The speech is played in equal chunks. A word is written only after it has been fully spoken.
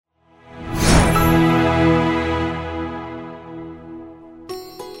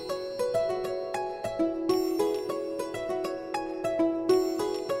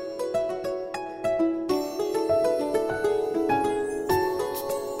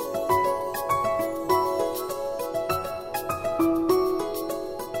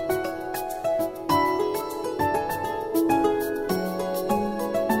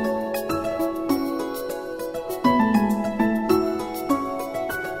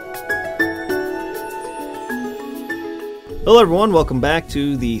Hello, everyone. Welcome back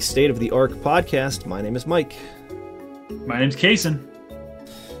to the State of the Arc podcast. My name is Mike. My name's Kaysen.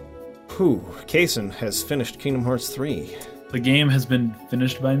 Kaysen has finished Kingdom Hearts 3. The game has been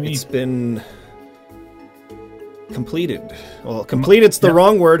finished by me. It's been completed. Well, completed's the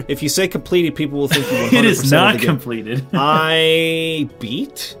wrong word. If you say completed, people will think you 100% It is not of the game. completed.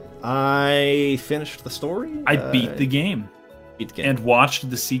 I finished the story. I beat the game. And watched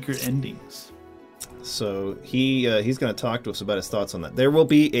the secret endings. So he's going to talk to us about his thoughts on that. There will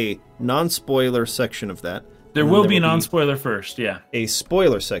be a non-spoiler section of that. There will be a non-spoiler first, yeah. A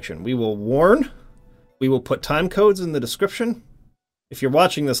spoiler section. We will warn. We will put time codes in the description. If you're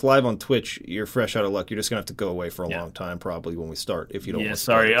watching this live on Twitch, you're fresh out of luck. You're just going to have to go away for a long time probably when we start if you don't want to.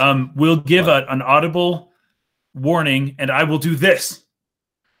 Sorry. We'll give an audible warning, and I will do this.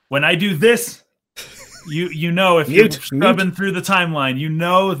 When I do this, you know if you're scrubbing through the timeline, you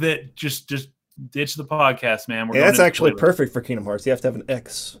know that just ditch the podcast, man. That's actually perfect for Kingdom Hearts. You have to have an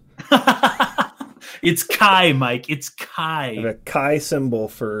X. It's Kai, Mike. It's Kai. A Kai symbol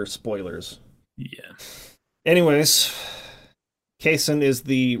for spoilers. Yeah. Anyways, Kaysen is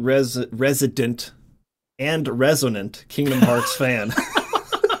the resident and resonant Kingdom Hearts fan.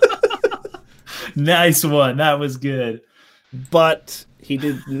 Nice one. That was good. But he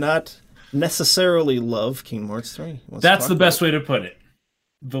did not necessarily love Kingdom Hearts 3. That's the best way to put it.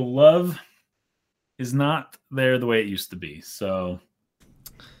 The love is not there the way it used to be. So,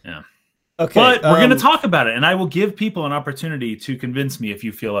 yeah. Okay. But we're going to talk about it, and I will give people an opportunity to convince me if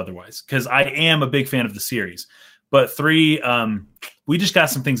you feel otherwise, because I am a big fan of the series. But 3, we just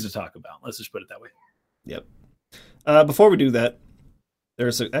got some things to talk about. Let's just put it that way. Yep. Before we do that,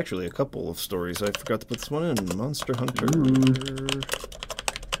 there's actually a couple of stories. I forgot to put this one in. Monster Hunter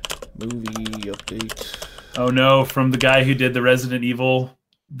movie update. Oh, no, from the guy who did the Resident Evil,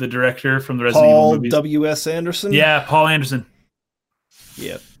 the director from the Resident Evil movies. Paul W.S. Anderson? Yeah, Paul Anderson.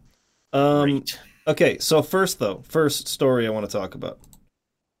 Yep. Great. Okay, so first story I want to talk about.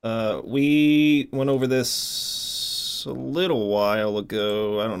 We went over this a little while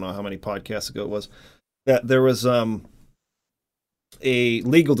ago. I don't know how many podcasts ago it was. That there was a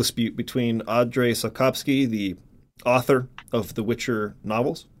legal dispute between Andrzej Sapkowski, the author of the Witcher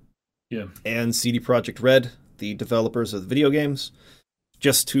novels, and CD Projekt Red, the developers of the video games.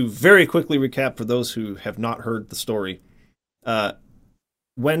 Just to very quickly recap for those who have not heard the story,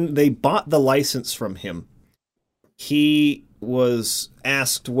 when they bought the license from him, he was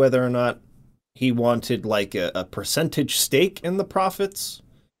asked whether or not he wanted like a percentage stake in the profits,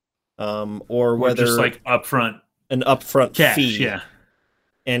 or whether just like an upfront cash, fee. Yeah.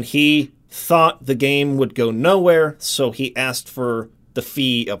 And he thought the game would go nowhere, so he asked for the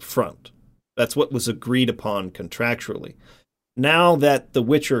fee up front. That's what was agreed upon contractually. Now that The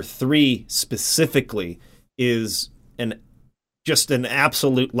Witcher 3 specifically is just an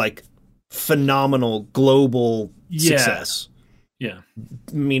absolute like phenomenal global success. Yeah.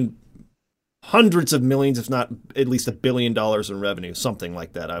 I mean, hundreds of millions, if not at least $1 billion in revenue, something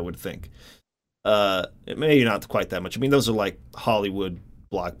like that, I would think. Maybe not quite that much. I mean, those are like Hollywood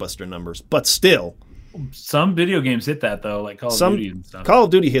blockbuster numbers, but still. Some video games hit that, though, like Call of Duty and stuff. Call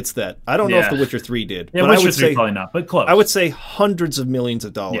of Duty hits that. I don't know if The Witcher 3 did. Yeah, but Witcher I would 3 say, probably not, but close. I would say hundreds of millions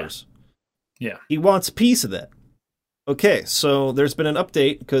of dollars. Yeah. He wants a piece of that. Okay, so there's been an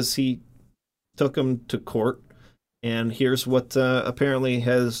update because he took him to court, and here's what apparently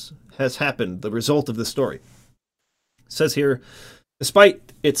has happened, the result of the story. It says here,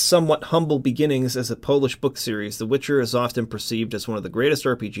 despite its somewhat humble beginnings as a Polish book series, The Witcher is often perceived as one of the greatest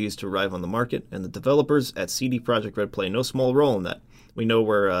RPGs to arrive on the market, and the developers at CD Projekt Red play no small role in that. We know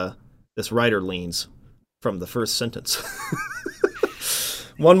where this writer leans from the first sentence.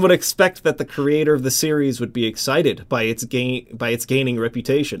 One would expect that the creator of the series would be excited by its gaining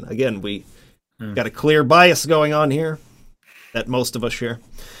reputation. Again, we got a clear bias going on here that most of us share.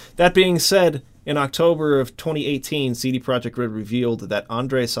 That being said, in October of 2018, CD Projekt Red revealed that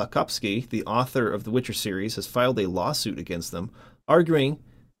Andrzej Sapkowski, the author of the Witcher series, has filed a lawsuit against them, arguing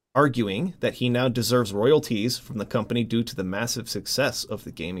that he now deserves royalties from the company due to the massive success of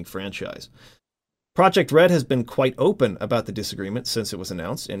the gaming franchise. Projekt Red has been quite open about the disagreement since it was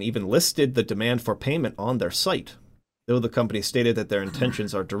announced, and even listed the demand for payment on their site. Though the company stated that their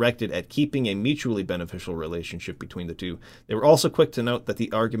intentions are directed at keeping a mutually beneficial relationship between the two, they were also quick to note that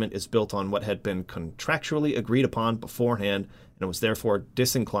the argument is built on what had been contractually agreed upon beforehand, and was therefore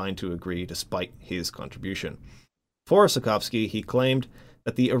disinclined to agree despite his contribution. For Sapkowski, he claimed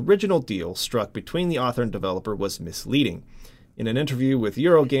that the original deal struck between the author and developer was misleading. In an interview with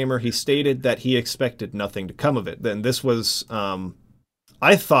Eurogamer, he stated that he expected nothing to come of it. Then this was,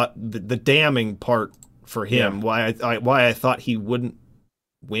 I thought, the damning part for him. Why I thought he wouldn't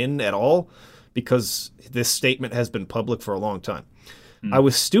win at all, because this statement has been public for a long time. I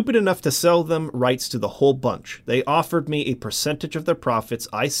was stupid enough to sell them rights to the whole bunch. They offered me a percentage of their profits.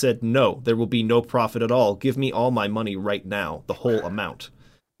 I said, no, there will be no profit at all. Give me all my money right now, the whole amount.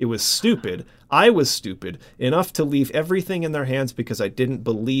 It was stupid. I was stupid enough to leave everything in their hands because I didn't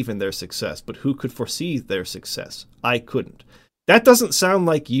believe in their success. But who could foresee their success? I couldn't. That doesn't sound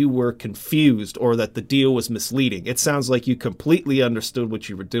like you were confused or that the deal was misleading. It sounds like you completely understood what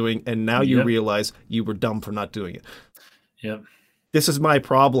you were doing, and now you realize you were dumb for not doing it. Yep. This is my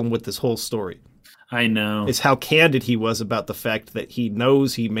problem with this whole story. I know. Is how candid he was about the fact that he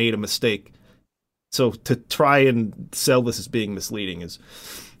knows he made a mistake. So to try and sell this as being misleading is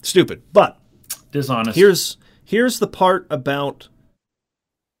stupid. But dishonest. Here's the part about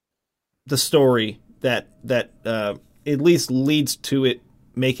the story that at least leads to it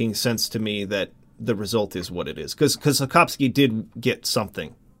making sense to me that the result is what it is. Because Sokovsky did get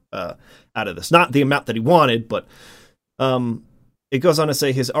something out of this. Not the amount that he wanted, but it goes on to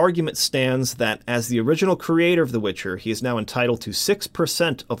say his argument stands that as the original creator of The Witcher, he is now entitled to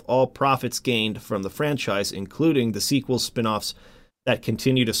 6% of all profits gained from the franchise, including the sequel spin-offs that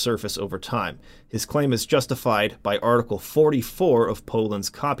continue to surface over time. His claim is justified by Article 44 of Poland's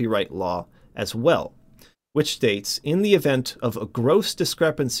copyright law as well, which states, in the event of a gross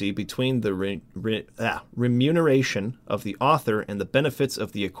discrepancy between the remuneration of the author and the benefits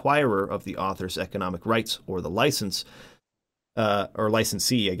of the acquirer of the author's economic rights or the license, or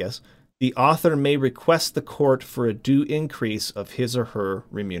licensee, I guess, the author may request the court for a due increase of his or her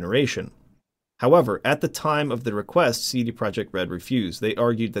remuneration. However, at the time of the request, CD Projekt Red refused. They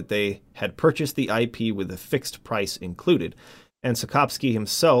argued that they had purchased the IP with a fixed price included, and Sokovsky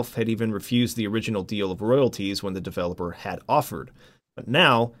himself had even refused the original deal of royalties when the developer had offered. But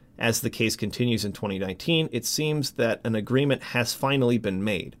now, as the case continues in 2019, it seems that an agreement has finally been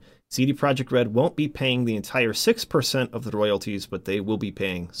made. CD Projekt Red won't be paying the entire 6% of the royalties, but they will be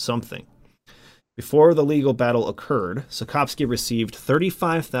paying something. Before the legal battle occurred, Sokovsky received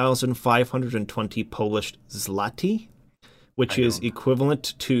 35,520 Polish zloty, which is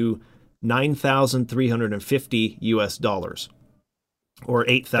equivalent to $9,350 US, or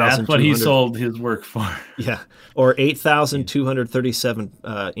 8,000. That's what he sold his work for. Yeah, or 8,237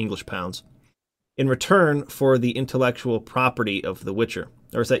 English pounds, in return for the intellectual property of The Witcher.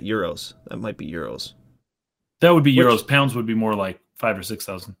 Or is that euros? That might be euros. That would be euros. Pounds would be more like 5,000 or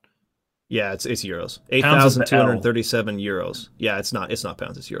 6,000. Yeah, it's euros. 8,237 euros. Yeah, it's not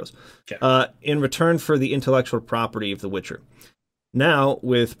pounds, it's euros. Okay. In return for the intellectual property of The Witcher. Now,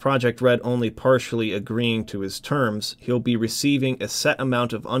 with Project Red only partially agreeing to his terms, he'll be receiving a set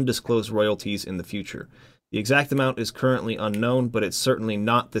amount of undisclosed royalties in the future. The exact amount is currently unknown, but it's certainly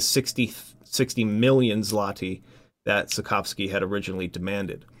not the 60 million zloty that Sokovsky had originally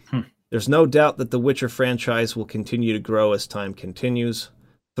demanded. There's no doubt that the Witcher franchise will continue to grow as time continues.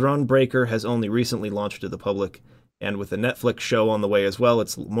 Thronebreaker has only recently launched to the public, and with a Netflix show on the way as well,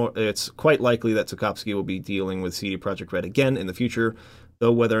 it's quite likely that Sokovsky will be dealing with CD Projekt Red again in the future,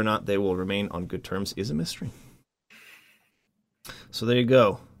 though whether or not they will remain on good terms is a mystery. So there you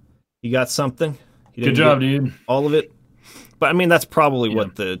go. You got something. Good job, dude. All of it. But I mean, that's probably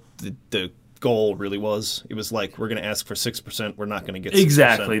what the goal really was. It was like, we're going to ask for 6%, we're not going to get 6%.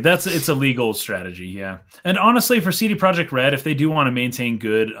 Exactly. It's a legal strategy, yeah. And honestly, for CD Projekt Red, if they do want to maintain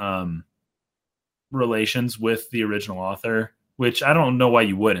good relations with the original author, which I don't know why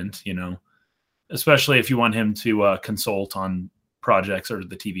you wouldn't, especially if you want him to consult on projects or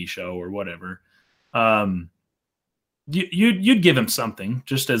the TV show or whatever, you'd give him something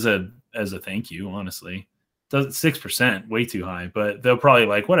just as a thank you, honestly. 6%, way too high, but they'll probably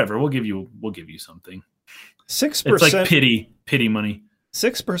like, whatever, we'll give you something. 6%. It's like pity money.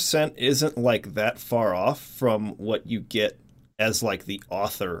 6% isn't like that far off from what you get as like the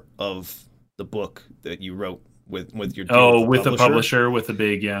author of the book that you wrote with your deal with the publisher with the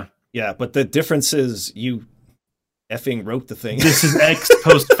big, yeah. But the difference is you effing wrote the thing. This is ex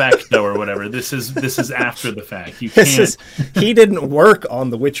post facto or whatever. This is after the fact. You can't. He didn't work on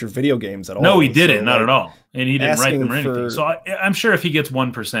the Witcher video games at all. No, he didn't. Not at all. And he didn't write them or anything. For... So I'm sure if he gets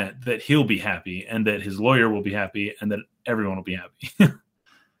 1%, that he'll be happy, and that his lawyer will be happy, and that everyone will be happy.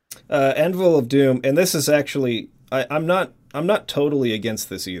 Anvil of Doom, and this is actually I'm not totally against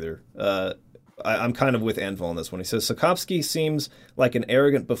this either. I'm kind of with Anvil on this one. He says, Sokovsky seems like an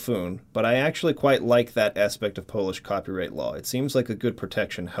arrogant buffoon, but I actually quite like that aspect of Polish copyright law. It seems like a good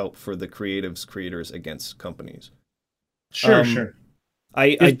protection help for the creators against companies. Sure.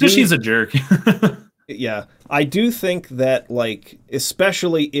 He's a jerk. Yeah, I do think that, like,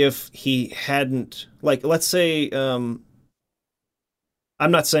 especially if he hadn't, like, let's say, I'm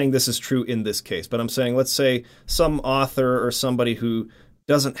not saying this is true in this case, but I'm saying, let's say some author or somebody who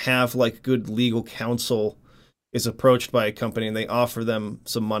doesn't have, like, good legal counsel is approached by a company and they offer them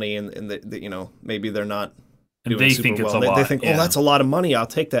some money and they, you know, maybe they're not And doing they super think it's well. a lot. They think, yeah. oh, that's a lot of money, I'll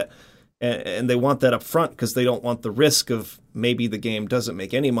take that. And they want that up front because they don't want the risk of maybe the game doesn't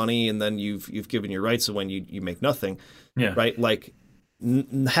make any money and then you've given your rights away and you make nothing. Yeah. Right? Like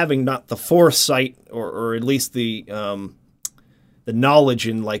having not the foresight or at least the knowledge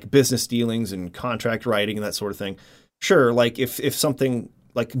in like business dealings and contract writing and that sort of thing. Sure, like if something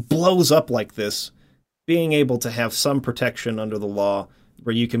like blows up like this, being able to have some protection under the law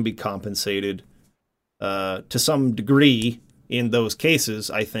where you can be compensated to some degree in those cases,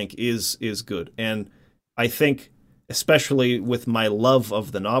 I think is good. And I think, especially with my love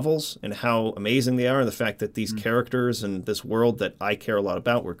of the novels and how amazing they are, and the fact that these characters and this world that I care a lot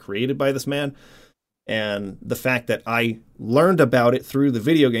about were created by this man, and the fact that I learned about it through the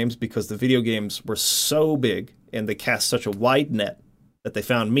video games because the video games were so big and they cast such a wide net that they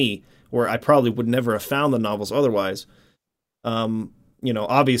found me, where I probably would never have found the novels otherwise. You know,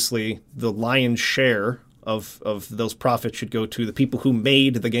 obviously the lion's share of those profits should go to the people who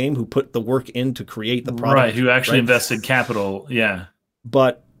made the game, who put the work in to create the product. Right, who actually invested capital, yeah.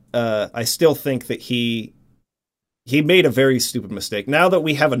 But I still think that he made a very stupid mistake. Now that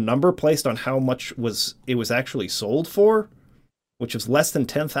we have a number placed on how much it was actually sold for, which was less than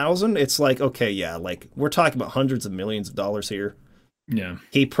 10,000, it's like, okay, yeah, like we're talking about hundreds of millions of dollars here. Yeah.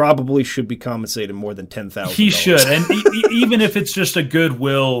 He probably should be compensated more than 10,000. He should. And even if it's just a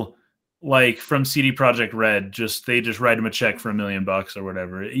goodwill, like from CD Projekt Red, they just write him a check for $1 million or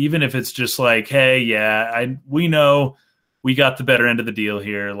whatever. Even if it's just like, hey, yeah, we know we got the better end of the deal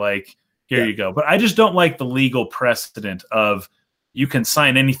here. Like, here you go. But I just don't like the legal precedent of you can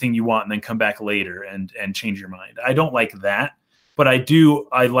sign anything you want and then come back later and change your mind. I don't like that. But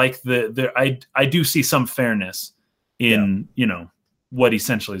I like I do see some fairness in, you know, what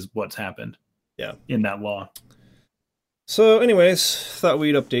essentially is what's happened. Yeah. In that law. So, anyways, thought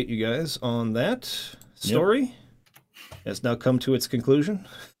we'd update you guys on that story. Yep. It's now come to its conclusion.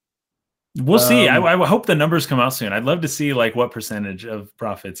 We'll see. I hope the numbers come out soon. I'd love to see like what percentage of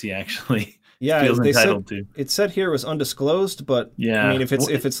profits he actually feels entitled to. It said here it was undisclosed, but I mean, if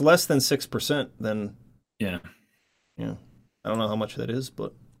it's less than 6%, then yeah, I don't know how much that is,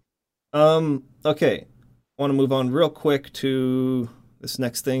 but okay. I want to move on real quick to this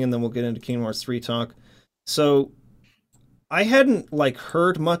next thing, and then we'll get into Kingdom Hearts 3 talk. So, I hadn't like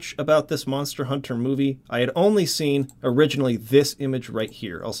heard much about this Monster Hunter movie. I had only seen originally this image right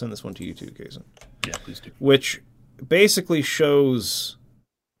here. I'll send this one to you too, Kaysen. Yeah, please do. Which basically shows,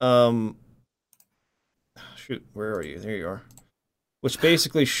 shoot, where are you? There you are. Which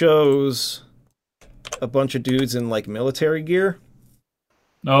basically shows a bunch of dudes in like military gear.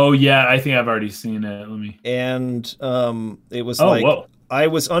 Oh yeah, I think I've already seen it. Let me. And it was whoa. I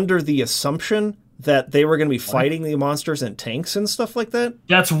was under the assumption that they were going to be fighting the monsters in tanks and stuff like that.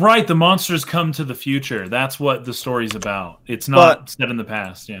 That's right. The monsters come to the future. That's what the story's about. It's not set in the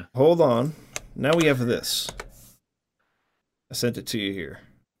past. Yeah. Hold on. Now we have this. I sent it to you here.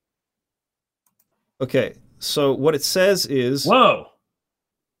 Okay. So what it says is... Whoa.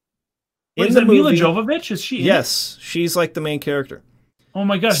 Wait, is that Mila Jovovich? Is she? Yes. She's like the main character. Oh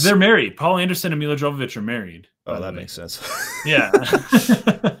my gosh. They're married. Paul Anderson and Mila Jovovich are married. Oh, that makes sense. Yeah.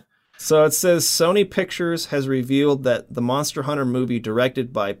 So it says Sony Pictures has revealed that the Monster Hunter movie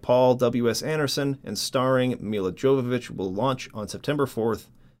directed by Paul W.S. Anderson and starring Mila Jovovich will launch on September 4th,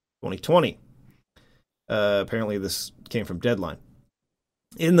 2020. Apparently this came from Deadline.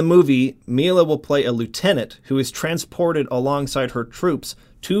 In the movie, Mila will play a lieutenant who is transported alongside her troops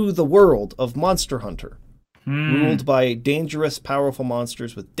to the world of Monster Hunter, ruled by dangerous, powerful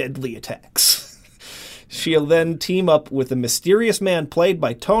monsters with deadly attacks. She'll then team up with a mysterious man played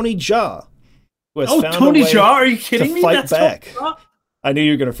by Tony Jaa, who has found Tony a way Jaa? Are you kidding me? Fight back. I knew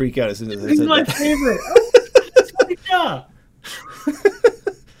you were going to freak out as soon as I said He's my favorite. Tony Jaa.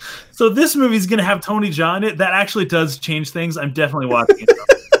 So this movie's going to have Tony Jaa in it. That actually does change things. I'm definitely watching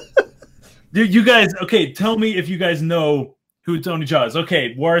it. Dude, you guys, okay, tell me if you guys know who Tony Jaa is.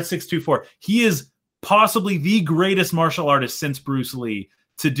 Okay, War624. He is possibly the greatest martial artist since Bruce Lee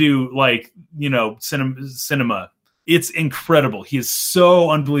to do, like, you know, cinema. It's incredible. He is so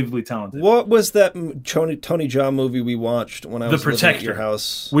unbelievably talented. What was that Tony Jaa movie we watched when I was living at your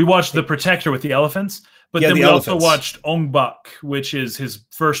house? We watched The Protector with the elephants, but then we also watched Ong Bak, which is his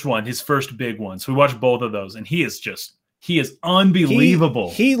first one, his first big one. So we watched both of those, and he is just He is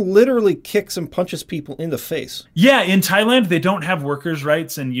unbelievable. He literally kicks and punches people in the face. Yeah, in Thailand they don't have workers'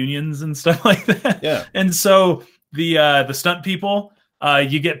 rights and unions and stuff like that. Yeah, and so the stunt people,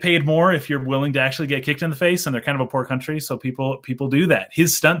 you get paid more if you're willing to actually get kicked in the face, and they're kind of a poor country, so people do that.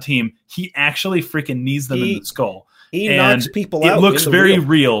 His stunt team, he actually freaking knees them in the skull. He knocks people out. It looks very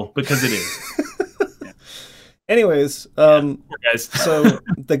real because it is. Anyways, guys. So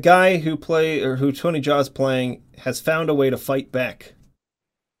the guy who Tony Jaa's playing has found a way to fight back.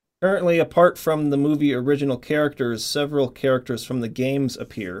 Currently, apart from the movie original characters, several characters from the games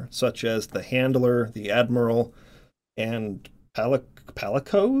appear, such as the Handler, the Admiral, and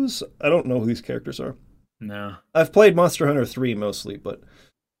Palicos? I don't know who these characters are. No. I've played Monster Hunter 3 mostly, but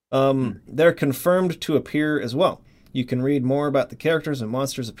they're confirmed to appear as well. You can read more about the characters and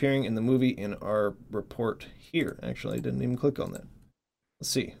monsters appearing in the movie in our report here. Actually, I didn't even click on that. Let's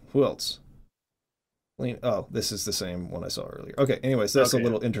see. Who else? Oh, this is the same one I saw earlier. Okay, anyways, that's a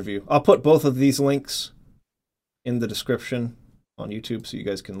little interview. I'll put both of these links in the description on YouTube so you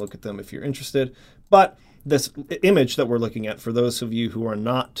guys can look at them if you're interested. But this image that we're looking at, for those of you who are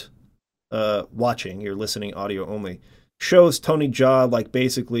not watching, you're listening audio only, shows Tony Jaa like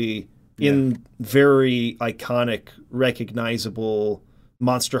basically in very iconic, recognizable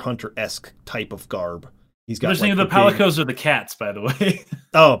Monster Hunter-esque type of garb. He's got the Palicos are the cats, by the way.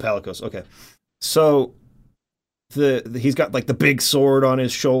 Oh, Palicos. Okay. So he's got like the big sword on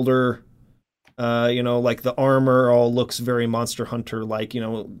his shoulder. Like the armor all looks very Monster Hunter like,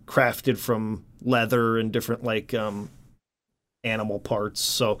 crafted from leather and different like animal parts.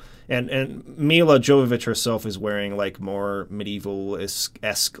 So and Mila Jovovich herself is wearing like more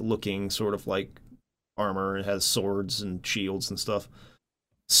medieval-esque looking sort of like armor. It has swords and shields and stuff.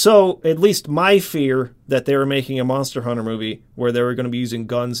 So at least my fear that they were making a Monster Hunter movie where they were going to be using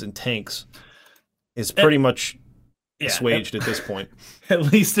guns and tanks is pretty much assuaged at this point. At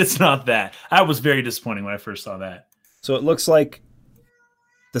least it's not that. I was very disappointed when I first saw that. So it looks like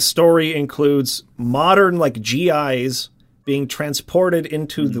the story includes modern like GIs being transported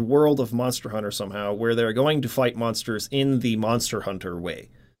into the world of Monster Hunter somehow, where they're going to fight monsters in the Monster Hunter way.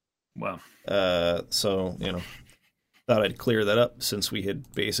 Wow. So, thought I'd clear that up since we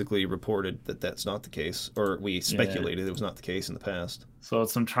had basically reported that that's not the case, or we speculated it was not the case in the past. So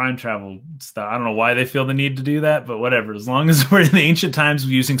it's some time travel stuff. I don't know why they feel the need to do that, but whatever. As long as we're in the ancient times of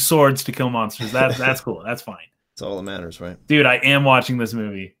using swords to kill monsters, that's cool. That's fine. That's all that matters, right? Dude, I am watching this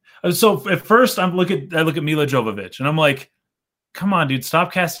movie. So at first I look at Mila Jovovich and I'm like, come on, dude,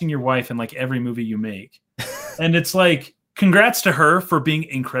 stop casting your wife in like every movie you make. And it's like, congrats to her for being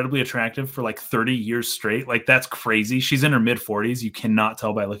incredibly attractive for like 30 years straight. Like that's crazy. She's in her mid 40s. You cannot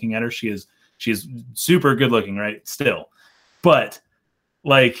tell by looking at her. She is super good looking, right? Still. But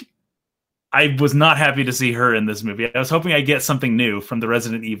like, I was not happy to see her in this movie. I was hoping I'd get something new from the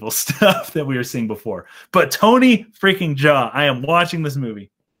Resident Evil stuff that we were seeing before. But Tony freaking Jaa, I am watching this movie.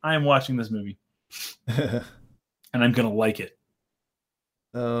 And I'm going to like it.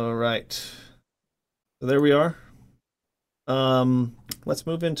 All right. So there we are. Let's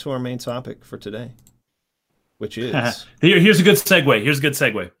move into our main topic for today, which is... Here's a good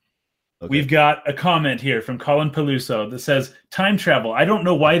segue. Okay. We've got a comment here from Colin Peluso that says, time travel. I don't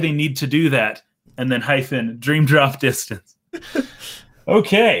know why they need to do that. And then hyphen, dream drop distance.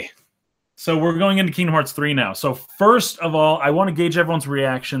 Okay. So we're going into Kingdom Hearts 3 now. So first of all, I want to gauge everyone's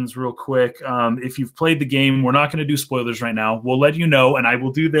reactions real quick. If you've played the game, we're not going to do spoilers right now. We'll let you know, and I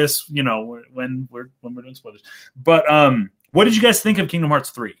will do this, when we're doing spoilers. But what did you guys think of Kingdom Hearts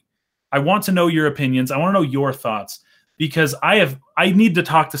 3? I want to know your opinions. I want to know your thoughts, because I need to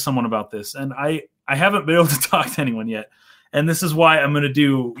talk to someone about this, and I haven't been able to talk to anyone yet. And this is why I'm going to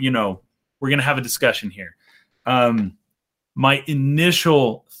do, we're going to have a discussion here. My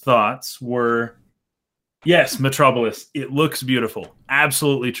initial thoughts were, yes, Metropolis, it looks beautiful.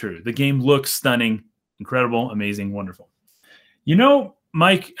 Absolutely true. The game looks stunning, incredible, amazing, wonderful.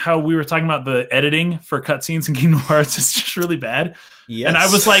 Mike, how we were talking about the editing for cutscenes in Kingdom Hearts is just really bad. Yes. And I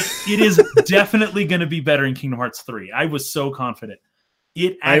was like, it is definitely going to be better in Kingdom Hearts 3. I was so confident.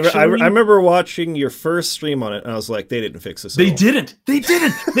 I remember watching your first stream on it, and I was like, they didn't fix this. They didn't. They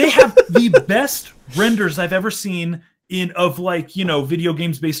have the best renders I've ever seen of video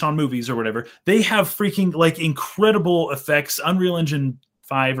games based on movies or whatever. They have freaking like incredible effects. Unreal Engine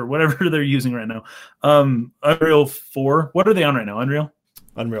 5 or whatever they're using right now. Unreal 4. What are they on right now?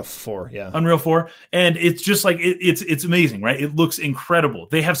 Unreal 4, yeah. Unreal 4. And it's just like, it's amazing, right? It looks incredible.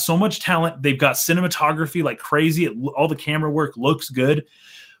 They have so much talent. They've got cinematography like crazy. All the camera work looks good.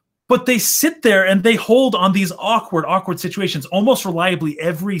 But they sit there and they hold on these awkward situations. Almost reliably,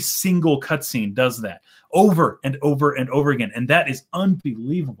 every single cutscene does that. over and over and over again. And that is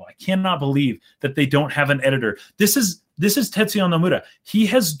unbelievable. I cannot believe that they don't have an editor. This is Tetsuya Nomura. He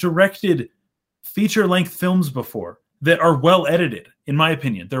has directed feature-length films before that are well edited, in my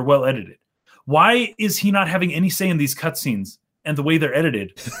opinion. They're well edited. Why is he not having any say in these cutscenes and the way they're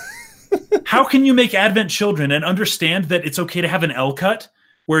edited? How can you make Advent Children and understand that it's okay to have an L cut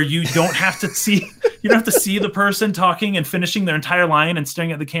where you don't have to see the person talking and finishing their entire line and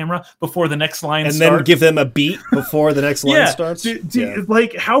staring at the camera before the next line and starts? then give them a beat before the next line starts?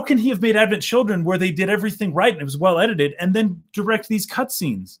 Like, how can he have made Advent Children where they did everything right and it was well edited and then direct these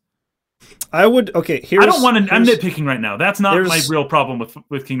cutscenes? I'm nitpicking right now. That's not my real problem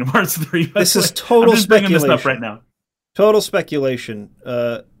with Kingdom Hearts 3. This is total speculation. This up right now. Total speculation.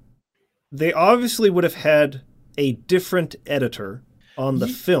 They obviously would have had a different editor on the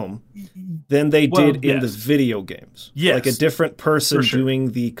film than they did in the video games. Yes. Like a different person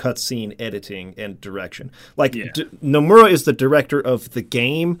doing the cutscene editing and direction. Like Nomura is the director of the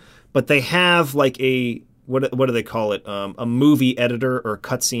game, but they have like a what do they call it? A movie editor or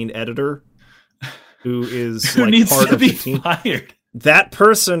cutscene editor who is who like needs part to of be the team. Fired. That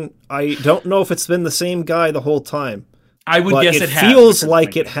person, I don't know if it's been the same guy the whole time. I would guess it feels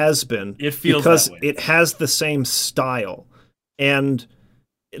like it has been. It feels because that way. It has the same style, and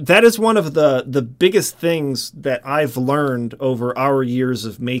that is one of the biggest things that I've learned over our years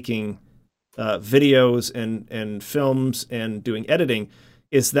of making videos and films and doing editing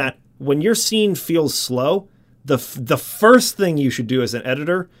is that when your scene feels slow, the first thing you should do as an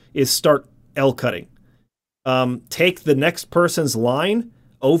editor is start L cutting. Take the next person's line,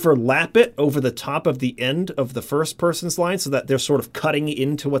 overlap it over the top of the end of the first person's line so that they're sort of cutting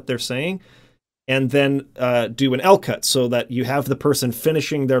into what they're saying, and then do an L cut so that you have the person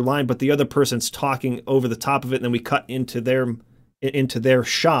finishing their line, but the other person's talking over the top of it, and then we cut into their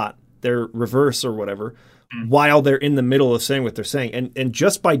shot, their reverse or whatever, while they're in the middle of saying what they're saying. And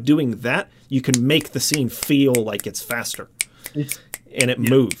just by doing that, you can make the scene feel like it's faster and it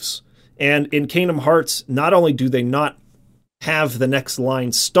moves. And in Kingdom Hearts, not only do they not have the next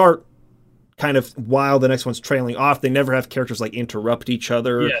line start kind of while the next one's trailing off, they never have characters like interrupt each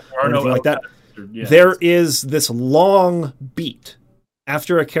other or anything like that. There is this long beat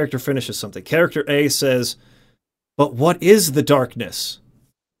after a character finishes something. Character A says, "But what is the darkness?"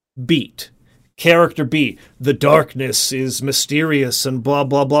 Beat. Character B, "The darkness is mysterious and blah,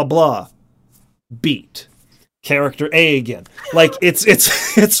 blah, blah, blah." Beat. Character A again. Like,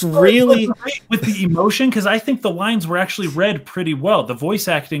 it's really... With the emotion, because I think the lines were actually read pretty well. The voice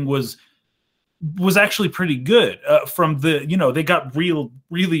acting was actually pretty good. They got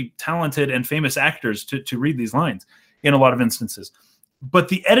really talented and famous actors to read these lines in a lot of instances. But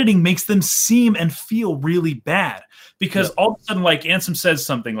the editing makes them seem and feel really bad. Because all of a sudden, like, Ansem says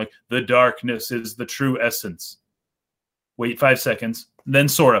something like, "The darkness is the true essence." Wait 5 seconds. Then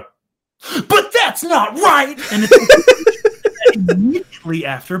Sora, "But that's not right!" And it's immediately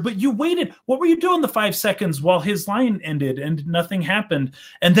after, but you waited. What were you doing the 5 seconds while his line ended and nothing happened?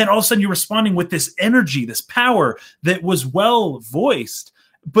 And then all of a sudden you're responding with this energy, this power that was well voiced,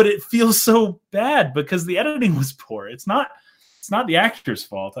 but it feels so bad because the editing was poor. It's not the actor's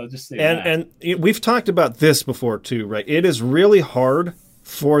fault. I'll just say that. And we've talked about this before too, right? It is really hard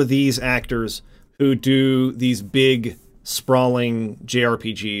for these actors who do these big, sprawling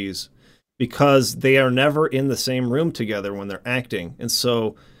JRPGs because they are never in the same room together when they're acting. And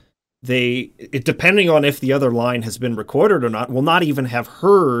so depending on if the other line has been recorded or not, will not even have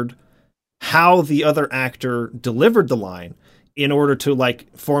heard how the other actor delivered the line in order to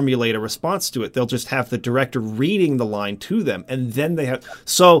like formulate a response to it. They'll just have the director reading the line to them, and then they have...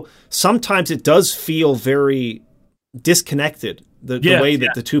 So sometimes it does feel very disconnected, the way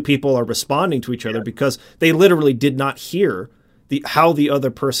that the two people are responding to each other, because they literally did not hear how the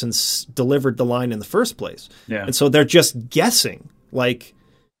other person delivered the line in the first place. Yeah. And so they're just guessing. Like,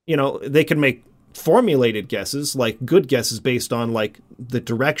 they can make formulated guesses, like good guesses based on like the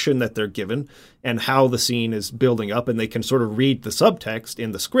direction that they're given and how the scene is building up, and they can sort of read the subtext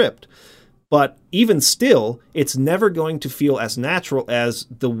in the script. But even still, it's never going to feel as natural as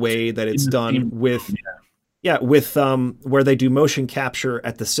the way that it's done with where they do motion capture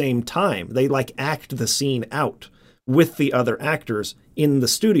at the same time. They like act the scene out with the other actors in the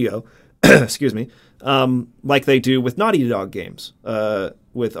studio, excuse me, like they do with Naughty Dog games,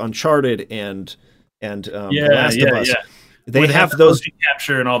 with Uncharted and The Last of Us. Yeah. They have those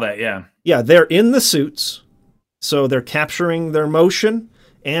capture and all that. Yeah, they're in the suits, so they're capturing their motion,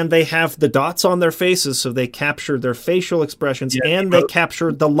 and they have the dots on their faces, so they capture their facial expressions, and they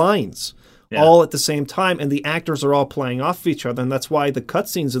capture the lines all at the same time, and the actors are all playing off of each other, and that's why the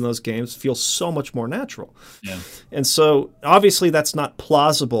cutscenes in those games feel so much more natural. Yeah. And so, obviously, that's not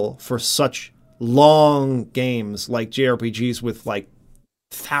plausible for such long games like JRPGs with like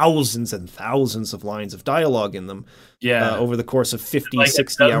thousands and thousands of lines of dialogue in them over the course of 50,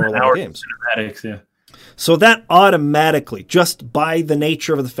 60-hour-long games. Yeah. So that automatically, just by the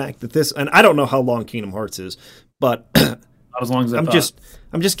nature of the fact that this, and I don't know how long Kingdom Hearts is, but not as long as I'm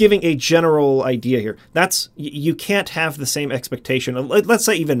just giving a general idea here. You can't have the same expectation of, let's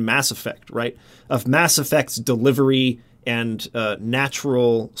say, even Mass Effect, right? Of Mass Effect's delivery and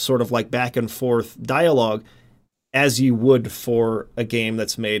natural sort of like back and forth dialogue as you would for a game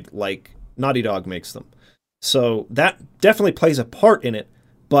that's made like Naughty Dog makes them. So that definitely plays a part in it.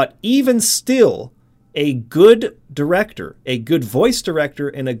 But even still, a good director, a good voice director,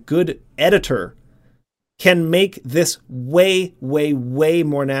 and a good editor can make this way, way, way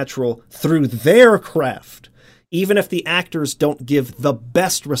more natural through their craft, even if the actors don't give the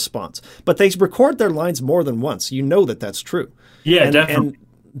best response. But they record their lines more than once. You know that that's true. Yeah, definitely. And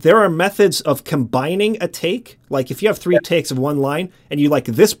there are methods of combining a take. Like if you have 3 takes of one line and you like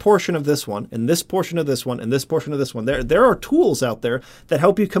this portion of this one and this portion of this one and this portion of this one, there are tools out there that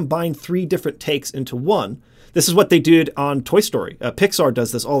help you combine 3 different takes into one. This is what they did on Toy Story. Pixar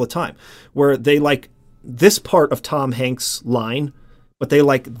does this all the time, where they like this part of Tom Hanks' line, but they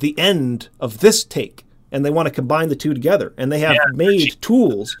like the end of this take, and they want to combine the two together. And they have made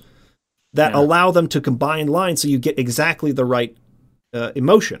tools that allow them to combine lines so you get exactly the right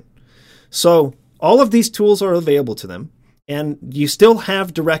emotion. So all of these tools are available to them, and you still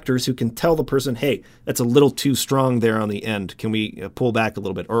have directors who can tell the person, hey, that's a little too strong there on the end. Can we pull back a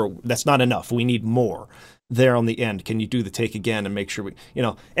little bit? Or that's not enough. We need more there on the end. Can you do the take again and make sure we,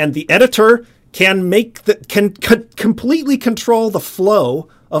 and the editor can completely control the flow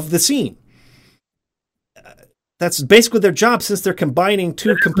of the scene. That's basically their job, since they're combining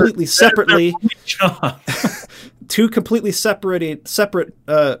two completely separate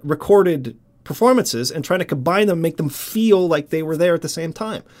recorded performances and trying to combine them, make them feel like they were there at the same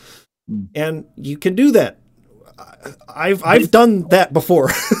time. And you can do that. I've done that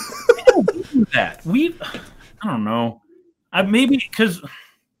before. I don't know. Maybe because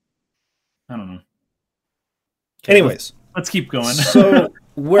I don't know. Okay, anyways, let's keep going. So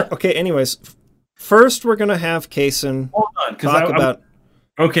anyways, first we're gonna have Kaysen talk about.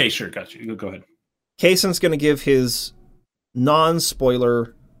 Okay, sure, got you. Go ahead. Kaysen's gonna give his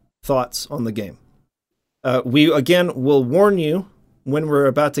non-spoiler thoughts on the game. We again will warn you when we're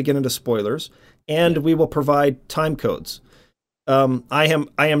about to get into spoilers, and we will provide time codes. I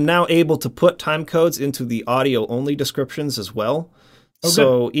am now able to put time codes into the audio only descriptions as well.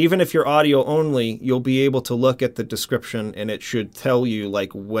 So even if you're audio only, you'll be able to look at the description and it should tell you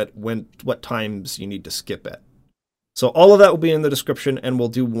like what times you need to skip at. So all of that will be in the description, and we'll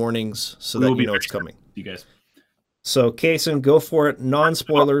do warnings so that you know it's coming. You guys. So Kaysen, go for it.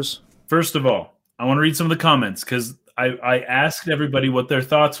 Non-spoilers. First of all, I want to read some of the comments because I asked everybody what their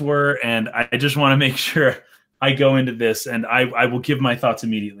thoughts were, and I just want to make sure I go into this, and I will give my thoughts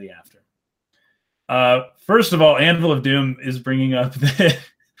immediately after. First of all, Anvil of Doom is bringing up that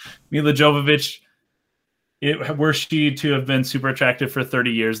Mila Jovovich, were she to have been super attractive for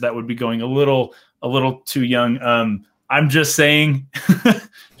 30 years, that would be going a little too young. I'm just saying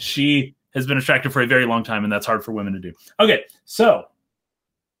she has been attractive for a very long time, and that's hard for women to do. Okay, so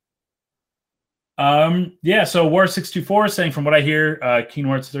so War624 saying, from what I hear,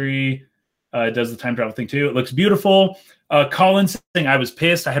 Kingdom Hearts 3 does the time travel thing too. It looks beautiful. Colin saying, I was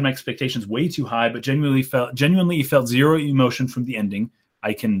pissed. I had my expectations way too high, but genuinely felt zero emotion from the ending.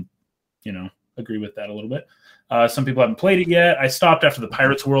 I can, agree with that a little bit. Some people haven't played it yet. I stopped after the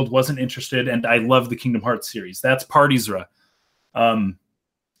Pirates World, wasn't interested, and I love the Kingdom Hearts series. That's Partizra.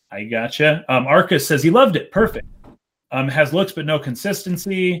 I gotcha. Arcus says he loved it. Perfect. Has looks but no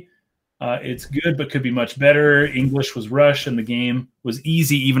consistency. It's good but could be much better. English was rushed, and the game was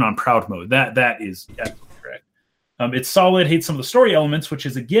easy even on proud mode. That is absolutely correct. It's solid. Hates some of the story elements, which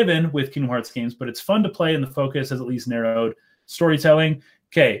is a given with Kingdom Hearts games, but it's fun to play, and the focus is at least narrowed. Storytelling.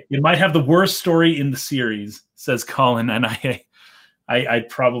 Okay, it might have the worst story in the series, says Colin, and I think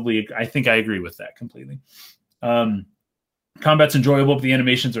I agree with that completely. Combat's enjoyable, but the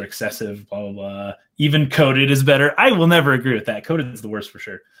animations are excessive. Blah blah blah. Even coded is better. I will never agree with that. Coded is the worst for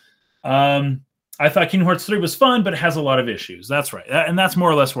sure. I thought Kingdom Hearts 3 was fun, but it has a lot of issues. That's right, and that's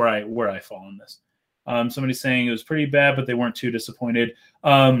more or less where I fall on this. Somebody's saying it was pretty bad, but they weren't too disappointed.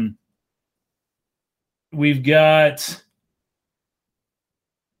 We've got.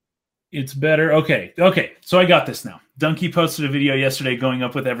 It's better. Okay. So I got this now. Donkey posted a video yesterday going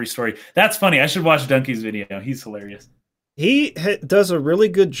up with every story. That's funny. I should watch Donkey's video. He's hilarious. He does a really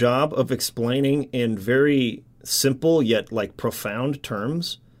good job of explaining in very simple yet like profound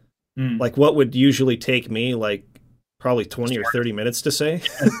terms, like what would usually take me like probably 20 or 30 minutes to say.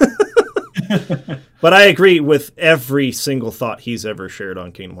 But I agree with every single thought he's ever shared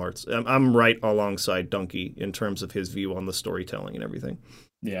on Kingdom Hearts. I'm right alongside Donkey in terms of his view on the storytelling and everything.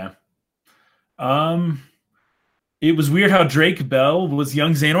 Yeah. It was weird how Drake Bell was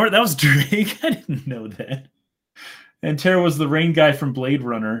young Xehanort. That was Drake. I didn't know that. And Terra was the rain guy from Blade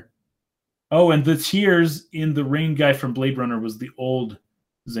Runner. Oh, and the tears in the rain guy from Blade Runner was the old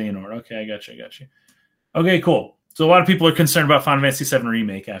Xehanort. Okay, I got you. Okay, cool. So a lot of people are concerned about Final Fantasy VII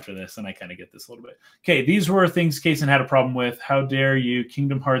Remake after this, and I kind of get this a little bit. Okay, these were things Kaysen had a problem with. How dare you?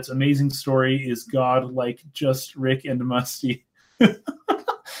 Kingdom Hearts' amazing story is God like just Rick and Musty.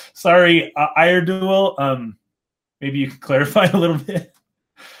 Sorry, Ireduel. Maybe you can clarify a little bit.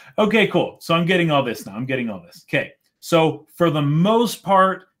 Okay, cool. So I'm getting all this now. Okay, so for the most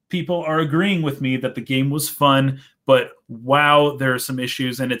part, people are agreeing with me that the game was fun, but wow, there are some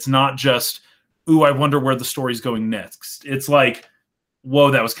issues, and it's not just, ooh, I wonder where the story's going next. It's like, whoa,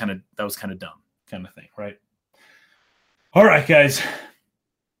 that was kind of dumb kind of thing, right? All right, guys.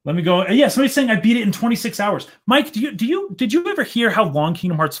 Let me go. Yeah, somebody's saying I beat it in 26 hours. Mike, did you ever hear how long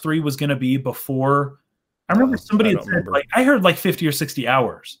Kingdom Hearts 3 was going to be before? I remember somebody had said, like, I heard like 50 or 60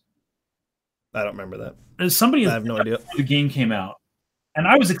 hours. I don't remember that. I have no idea. The game came out, and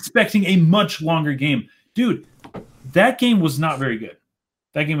I was expecting a much longer game. Dude, that game was not very good.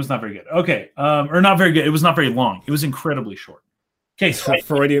 Okay, or not very good. It was not very long. It was incredibly short. Okay, so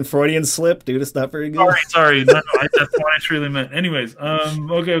Freudian slip, dude. It's not very good. Sorry. No, that's what I truly meant. Anyways,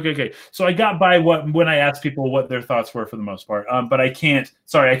 okay. So I got by when I asked people what their thoughts were for the most part. But I can't.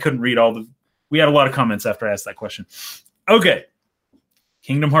 Sorry, I couldn't read all the. We had a lot of comments after I asked that question. Okay,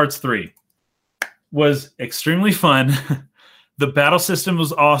 Kingdom Hearts 3 was extremely fun. The battle system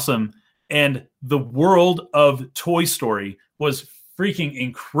was awesome, and the world of Toy Story was freaking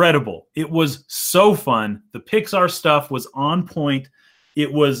incredible. It was so fun. The Pixar stuff was on point.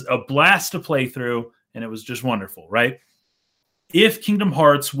 It was a blast to play through, and it was just wonderful, right? If Kingdom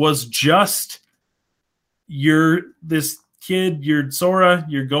Hearts was just this kid, you're Sora,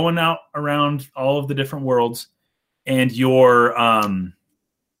 you're going out around all of the different worlds, and you're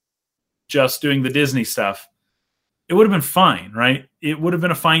just doing the Disney stuff, it would have been fine, right? It would have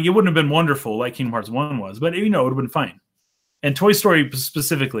been it wouldn't have been wonderful like Kingdom Hearts 1 was, but it would have been fine. And Toy Story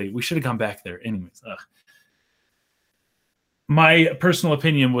specifically, we should have gone back there. Anyways, my personal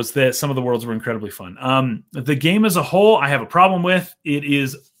opinion was that some of the worlds were incredibly fun. The game as a whole, I have a problem with. It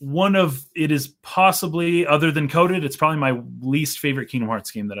is possibly, other than Coded, it's probably my least favorite Kingdom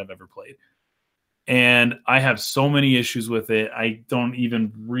Hearts game that I've ever played. And I have so many issues with it. I don't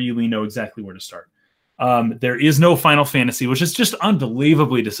even really know exactly where to start. There is no Final Fantasy, which is just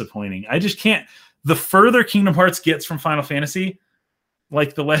unbelievably disappointing. I just can't. The further Kingdom Hearts gets from Final Fantasy,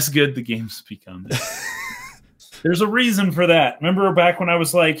 like the less good the games become. There's a reason for that. Remember back when I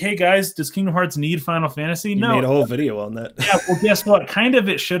was like, hey guys, does Kingdom Hearts need Final Fantasy? No. You made a whole video on that. Yeah, well, guess what? Kind of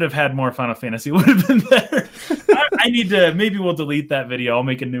it should have had more Final Fantasy. It would have been better. I need to, maybe we'll delete that video. I'll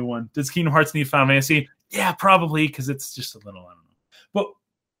make a new one. Does Kingdom Hearts need Final Fantasy? Yeah, probably, because it's just a little, I don't know. But,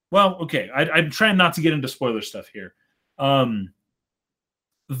 well, okay. I'm trying not to get into spoiler stuff here.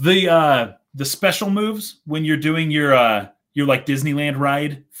 The special moves when you're doing your like Disneyland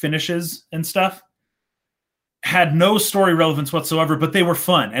ride finishes and stuff had no story relevance whatsoever, but they were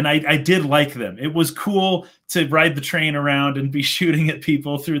fun, and I did like them. It was cool to ride the train around and be shooting at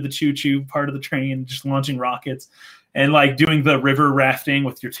people through the choo-choo part of the train, just launching rockets, and like doing the river rafting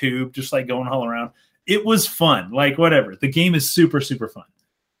with your tube, just like going all around. It was fun, like whatever. The game is super, super fun.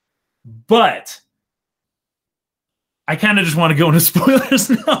 But I kind of just want to go into spoilers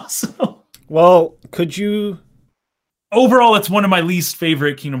now, so... Well, could you... Overall, it's one of my least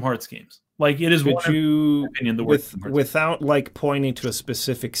favorite Kingdom Hearts games. Like, it is could you, without like pointing to a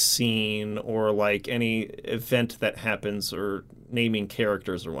specific scene or like any event that happens or naming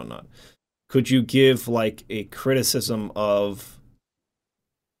characters or whatnot, could you give like a criticism of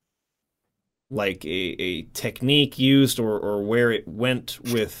like a technique used or where it went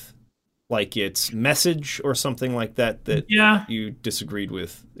with like its message or something like that you disagreed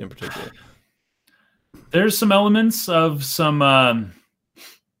with in particular? There's some elements of some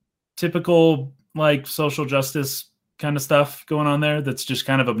typical like social justice kind of stuff going on there that's just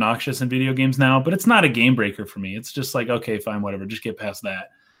kind of obnoxious in video games now, but it's not a game breaker for me. It's just like, okay, fine, whatever, just get past that.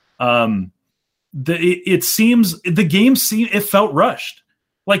 It felt rushed.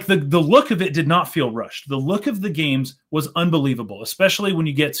 like the look of it did not feel rushed. The look of the games was unbelievable, especially when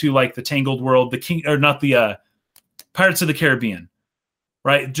you get to like the Tangled World, Pirates of the Caribbean,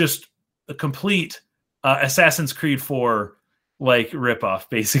 right? Just a complete Assassin's Creed 4 like ripoff,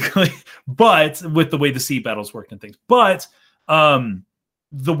 basically, but with the way the sea battles worked and things. But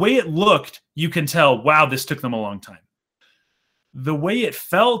the way it looked, you can tell, wow, this took them a long time. The way it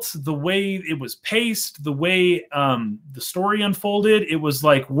felt, the way it was paced, the way the story unfolded, it was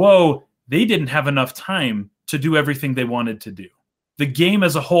like, whoa, they didn't have enough time to do everything they wanted to do. The game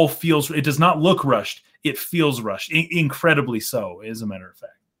as a whole it does not look rushed. It feels rushed, incredibly so, as a matter of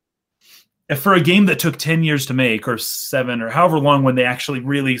fact. And for a game that took 10 years to make, or 7, or however long when they actually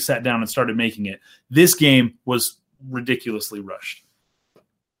really sat down and started making it, this game was ridiculously rushed.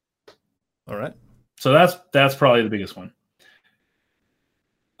 All right. So that's probably the biggest one.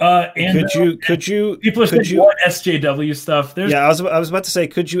 And could you people are saying what SJW stuff? I was about to say,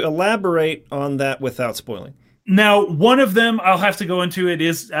 could you elaborate on that without spoiling? Now, one of them I'll have to go into. It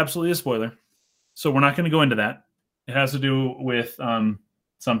is absolutely a spoiler, so we're not going to go into that. It has to do with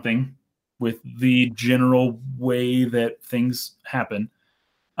something with the general way that things happen.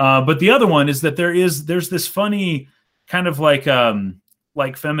 But the other one is that there's this funny kind of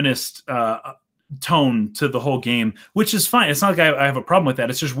like feminist tone to the whole game, which is fine. It's not like I have a problem with that.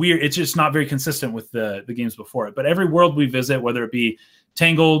 It's just weird. It's just not very consistent with the games before it. But every world we visit, whether it be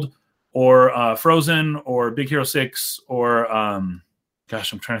Tangled or Frozen or Big Hero 6 or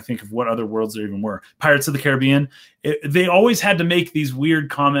I'm trying to think of what other worlds there even were. Pirates of the Caribbean. They always had to make these weird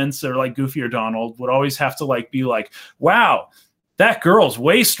comments, or like Goofy or Donald would always have to like be like, wow, that girl's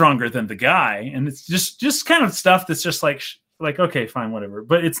way stronger than the guy. And it's just kind of stuff that's just like, okay, fine, whatever.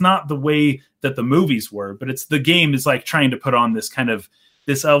 But it's not the way that the movies were, but it's the game is like trying to put on this kind of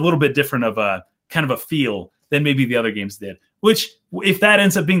a little bit different of a kind of a feel than maybe the other games did, which if that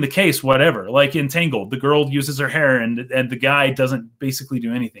ends up being the case, whatever. Like in Tangled, the girl uses her hair and the guy doesn't basically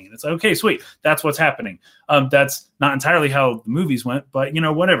do anything. And it's like, okay, sweet. That's what's happening. That's not entirely how the movies went, but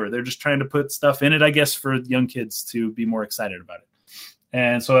whatever. They're just trying to put stuff in it, I guess, for young kids to be more excited about it.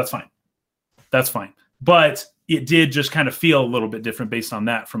 And so that's fine. That's fine. But it did just kind of feel a little bit different based on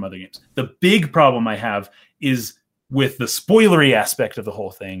that from other games. The big problem I have is with the spoilery aspect of the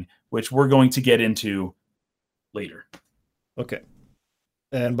whole thing, which we're going to get into later. Okay.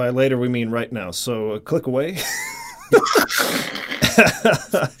 And by later, we mean right now. So click away.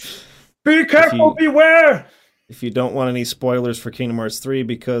 Be careful, beware! If you don't want any spoilers for Kingdom Hearts 3,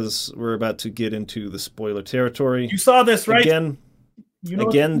 because we're about to get into the spoiler territory. You saw this, right? Again,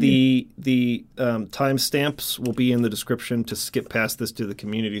 the timestamps will be in the description to skip past this to the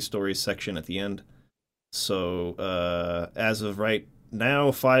community stories section at the end. So as of right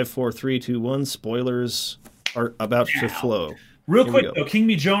now, 5, 4, 3, 2, 1, spoilers are about to flow. Real quick, though, King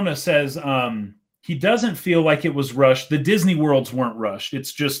Mijona says he doesn't feel like it was rushed. The Disney worlds weren't rushed.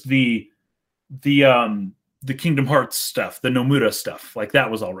 It's just the Kingdom Hearts stuff, the Nomura stuff, like that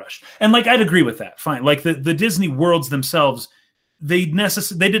was all rushed. And like I'd agree with that. Fine. Like the Disney worlds themselves, they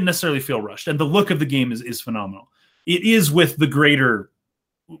didn't necessarily feel rushed, and the look of the game is phenomenal. It is with the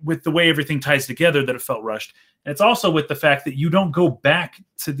way everything ties together that it felt rushed. And it's also with the fact that you don't go back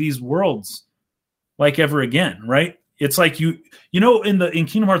to these worlds like ever again, right? It's like in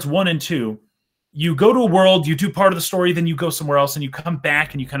Kingdom Hearts 1 and 2, you go to a world, you do part of the story, then you go somewhere else, and you come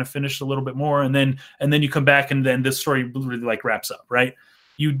back and you kind of finish a little bit more, and then you come back, and then this story really like wraps up, right?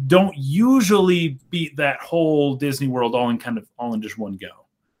 You don't usually beat that whole Disney World all in just one go.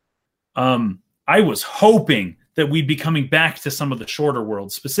 I was hoping that we'd be coming back to some of the shorter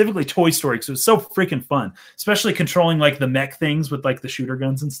worlds, specifically Toy Story, because it was so freaking fun, especially controlling like the mech things with like the shooter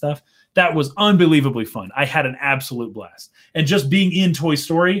guns and stuff. That was unbelievably fun. I had an absolute blast. And just being in Toy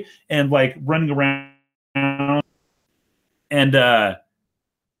Story and like running around and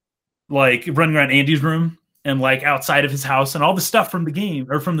like running around Andy's room and like outside of his house and all the stuff from the game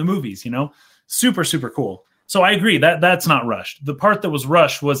or from the movies, super, super cool. So I agree that's not rushed. The part that was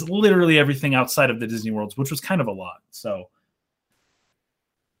rushed was literally everything outside of the Disney worlds, which was kind of a lot. So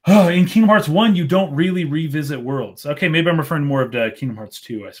in Kingdom Hearts 1, you don't really revisit worlds. Okay, maybe I'm referring more to Kingdom Hearts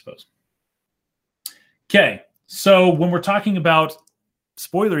 2, I suppose. Okay, so when we're talking about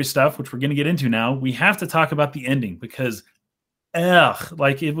spoilery stuff, which we're going to get into now, we have to talk about the ending because,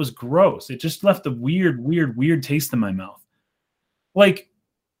 like it was gross. It just left a weird taste in my mouth. Like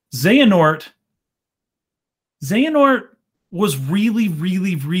Xehanort was really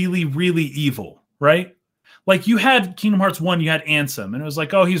evil, right? Like you had Kingdom Hearts 1, you had Ansem, and it was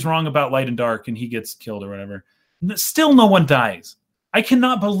like, oh, he's wrong about light and dark, and he gets killed or whatever. Still no one dies. I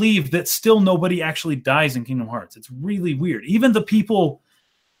cannot believe that still nobody actually dies in Kingdom Hearts. It's really weird. Even the people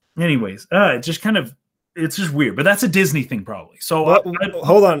Anyways, it just kind of, it's just weird, but that's a Disney thing probably. So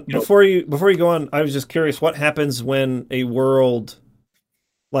hold on, before you go on, I was just curious, what happens when a world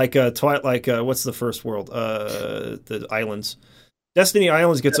like what's the first world? The islands. Destiny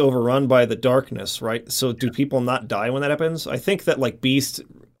Islands gets overrun by the darkness, right? So do people not die when that happens? I think that like Beast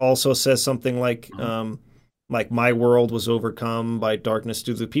also says something like my world was overcome by darkness.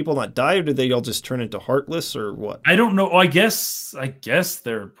 Do the people not die, or do they all just turn into heartless, or what? I don't know. I guess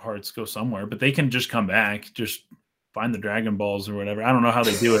their hearts go somewhere, but they can just come back, just find the Dragon Balls or whatever. I don't know how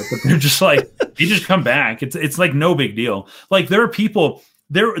they do it, but they're just like, they just come back. It's like no big deal. Like there are people.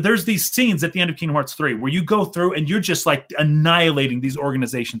 There's these scenes at the end of Kingdom Hearts 3 where you go through and you're just like annihilating these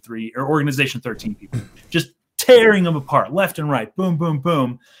Organization 3 or Organization 13 people, just tearing them apart left and right, boom, boom,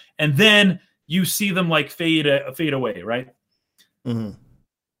 boom. And then you see them like fade away, right? Mm-hmm.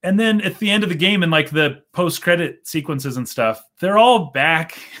 And then at the end of the game and like the post-credit sequences and stuff, they're all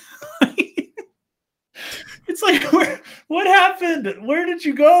back. It's like, what happened? Where did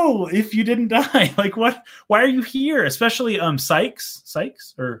you go if you didn't die? Like, what? Why are you here? Especially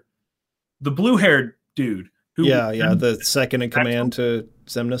Sykes, or the blue-haired dude. Who, the second in command to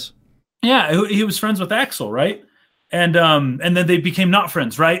Xemnas. Yeah, he was friends with Axel, right? And then they became not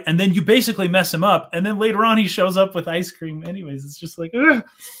friends, right? And then you basically mess him up, and then later on he shows up with ice cream. Anyways, it's just like,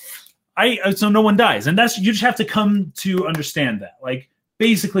 so no one dies, and you just have to come to understand that. Like,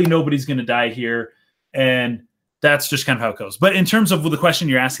 basically nobody's going to die here. And that's just kind of how it goes. But in terms of the question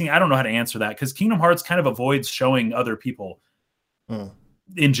you're asking, I don't know how to answer that because Kingdom Hearts kind of avoids showing other people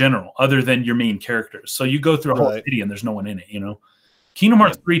in general, other than your main characters. So you go through a whole city and there's no one in it, you know? Kingdom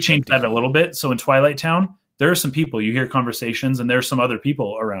Hearts 3 changed that a little bit. So in Twilight Town, there are some people, you hear conversations, and there's some other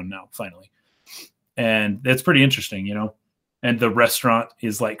people around now, finally. And it's pretty interesting, you know? And the restaurant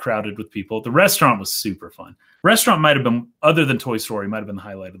is like crowded with people. The restaurant was super fun. Restaurant might have been, other than Toy Story, might have been the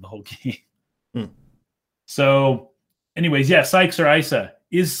highlight of the whole game. So, anyways, yeah, Sykes or Isa.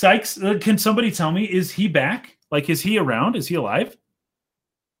 Is Sykes, can somebody tell me, is he back? Like, is he around? Is he alive?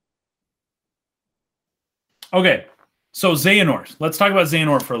 Okay, so Xehanort. Let's talk about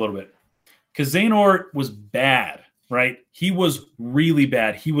Xehanort for a little bit. Because Xehanort was bad, right? He was really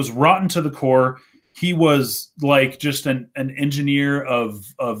bad. He was rotten to the core. He was like just an engineer of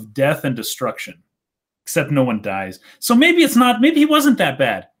death and destruction. Except no one dies. So maybe he wasn't that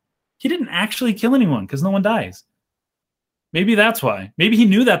bad. He didn't actually kill anyone because no one dies. Maybe that's why. Maybe he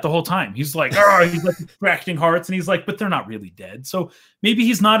knew that the whole time. He's like, he's like extracting hearts, and he's like, but they're not really dead. So maybe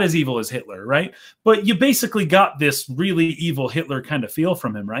he's not as evil as Hitler, right? But you basically got this really evil Hitler kind of feel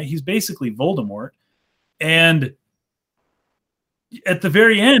from him, right? He's basically Voldemort. And at the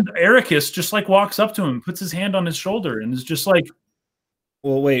very end, Ericus just like walks up to him, puts his hand on his shoulder, and is just like,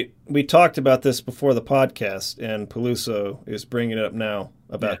 well, wait, we talked about this before the podcast, and Peluso is bringing it up now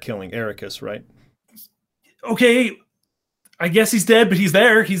about killing Ericus, right? Okay, I guess he's dead, but he's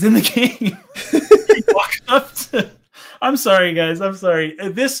there. He's in the game. He walks up to... I'm sorry, guys. I'm sorry.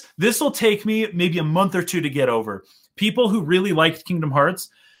 This will take me maybe a month or two to get over. People who really liked Kingdom Hearts,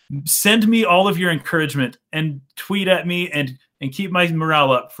 send me all of your encouragement and tweet at me and keep my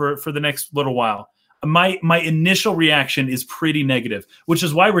morale up for the next little while. My initial reaction is pretty negative, which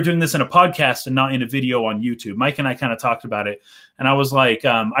is why we're doing this in a podcast and not in a video on YouTube. Mike and I kind of talked about it, and I was like,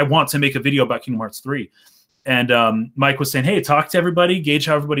 I want to make a video about Kingdom Hearts 3. And Mike was saying, hey, talk to everybody, gauge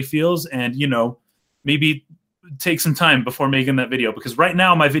how everybody feels, and, you know, maybe take some time before making that video, because right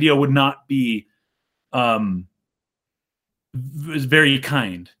now my video would not be very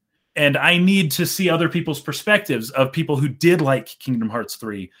kind. And I need to see other people's perspectives of people who did like Kingdom Hearts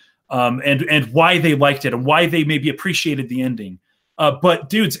 3. And why they liked it and why they maybe appreciated the ending. But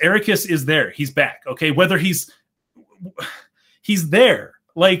dudes, Ericus is there. He's back. Okay. Whether he's there,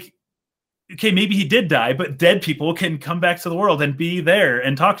 like, okay, maybe he did die, but dead people can come back to the world and be there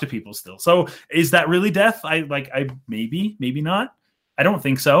and talk to people still. So is that really death? Maybe not. I don't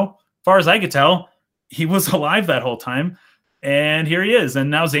think so. As far as I could tell, he was alive that whole time. And here he is.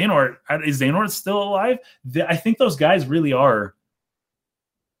 And now Xehanort, is Xehanort still alive? I think those guys really are.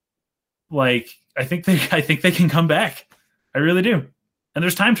 Like, I think they can come back. I really do. And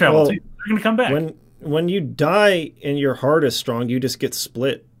there's time travel too. They're going to come back. When you die and your heart is strong, you just get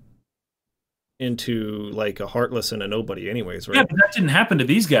split into like a heartless and a nobody anyways, right? Yeah, but that didn't happen to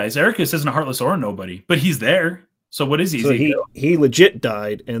these guys. Ericus isn't a heartless or a nobody, but he's there. So what is he? So he legit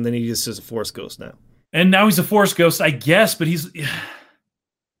died, and then he just is a Force ghost now. And now he's a Force ghost, I guess, but he's...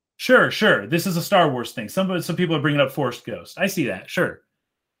 Sure. This is a Star Wars thing. Some people are bringing up Force ghost. I see that, sure.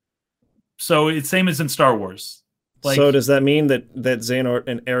 So it's same as in Star Wars. Like, so does that mean that Xehanort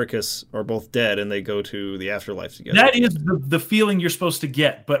and Ericus are both dead and they go to the afterlife together? that is the feeling you're supposed to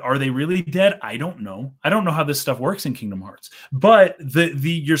get, but are they really dead? I don't know. I don't know how this stuff works in Kingdom Hearts. But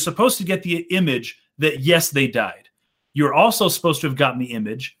you're supposed to get the image that yes, they died. You're also supposed to have gotten the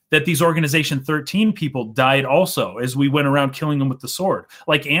image that these Organization 13 people died also as we went around killing them with the sword.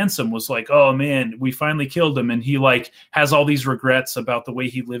 Like Ansem was like, oh man, we finally killed him, and he like has all these regrets about the way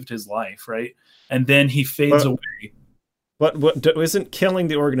he lived his life, right? And then he fades away. But isn't killing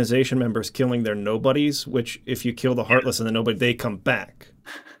the organization members killing their nobodies? Which, if you kill the Heartless and the nobody, they come back,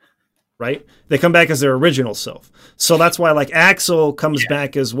 right? They come back as their original self. So that's why, like, Axel comes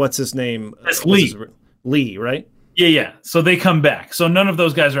back as what's his name? That's Lee. Lee, right? Yeah. So they come back. So none of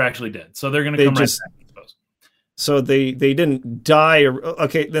those guys are actually dead. So they're going to come right back, I suppose. So they didn't die.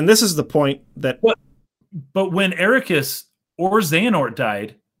 Okay, then this is the point that. But when Ericus or Xehanort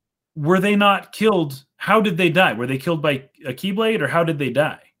died, were they not killed? How did they die? Were they killed by a Keyblade, or how did they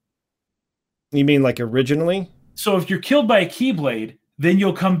die? You mean like originally? So if you're killed by a Keyblade, then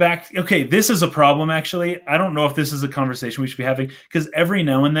you'll come back. Okay, this is a problem, actually. I don't know if this is a conversation we should be having, because every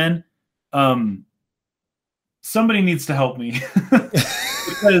now and then somebody needs to help me.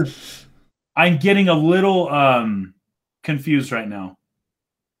 Because I'm getting a little confused right now.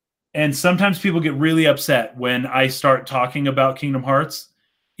 And sometimes people get really upset when I start talking about Kingdom Hearts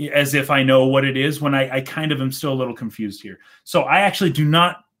as if I know what it is, when I kind of am still a little confused here. So I actually do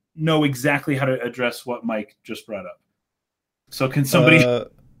not know exactly how to address what Mike just brought up. So can somebody...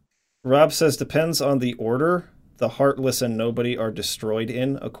 Rob says, depends on the order the Heartless and Nobody are destroyed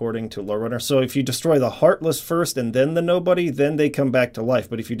in, according to Lore Runner. So if you destroy the Heartless first and then the Nobody, then they come back to life.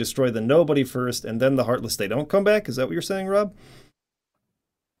 But if you destroy the Nobody first and then the Heartless, they don't come back? Is that what you're saying, Rob?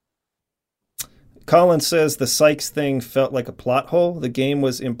 Colin says the Sykes thing felt like a plot hole. The game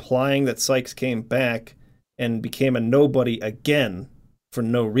was implying that Sykes came back and became a nobody again for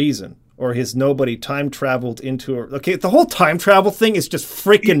no reason. Or his nobody time traveled into a... Okay, the whole time travel thing is just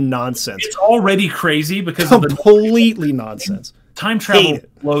freaking nonsense. It's already crazy because completely nonsense. Time travel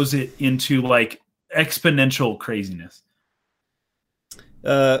blows it into like exponential craziness.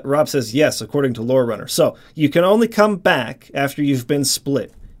 Rob says yes, according to Lore Runner. So you can only come back after you've been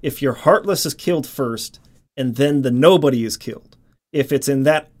split. If your Heartless is killed first, and then the Nobody is killed. If it's in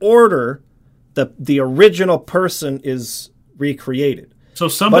that order, the original person is recreated. So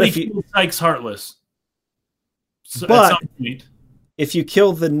somebody killed Sykes Heartless. But if you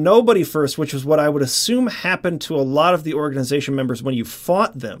kill the Nobody first, which is what I would assume happened to a lot of the organization members when you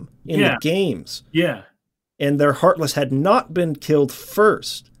fought them in the games. Yeah. And their Heartless had not been killed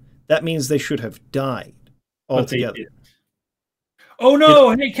first, that means they should have died altogether. Oh no!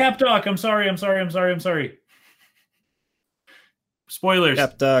 Hey, Cap Doc, I'm sorry. Spoilers.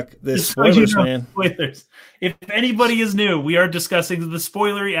 Cap Doc, there's spoilers, man. Spoilers. If anybody is new, we are discussing the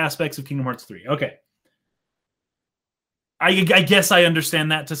spoilery aspects of Kingdom Hearts 3. Okay. I guess I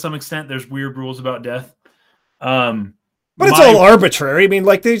understand that to some extent. There's weird rules about death. But it's all arbitrary. I mean,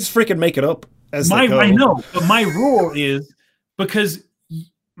 like, they just freaking make it up as they go. I know, but my rule is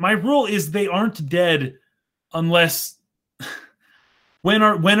they aren't dead unless... When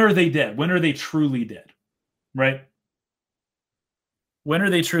are they dead? When are they truly dead? Right? When are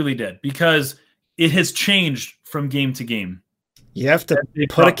they truly dead? Because it has changed from game to game. You have to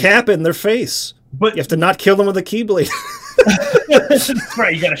put a cap in their face. But you have to not kill them with a Keyblade. That's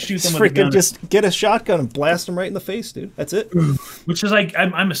right. You got to shoot them with a gun. Just get a shotgun and blast them right in the face, dude. That's it. Which is like,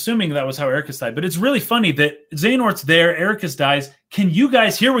 I'm assuming that was how Ericus died. But it's really funny that Xehanort's there, Ericus dies. Can you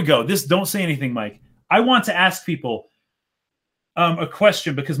guys, here we go. Don't say anything, Mike. I want to ask people a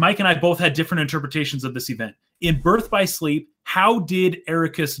question, because Mike and I both had different interpretations of this event. In Birth by Sleep, how did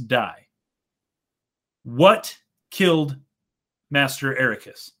Ericus die? What killed Master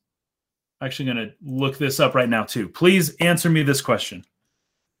Ericus? I'm actually going to look this up right now, too. Please answer me this question.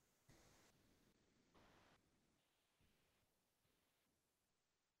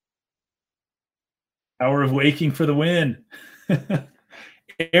 Hour of Waking for the win.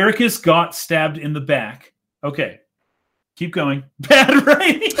 Ericus got stabbed in the back. Okay. Keep going. Bad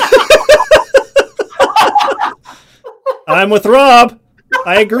writing. I'm with Rob.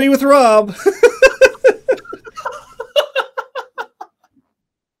 I agree with Rob.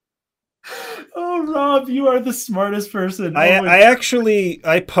 Oh, Rob, you are the smartest person.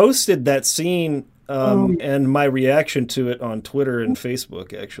 I posted that scene and my reaction to it on Twitter and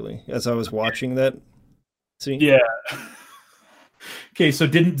Facebook, actually, as I was watching that scene. Yeah. Okay, so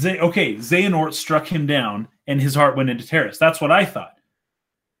Xehanort struck him down and his heart went into Terrace. That's what I thought.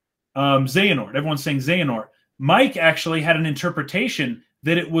 Xehanort. Everyone's saying Xehanort. Mike actually had an interpretation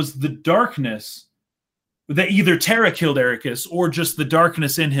that it was the darkness. that either Terra killed Ericus or just the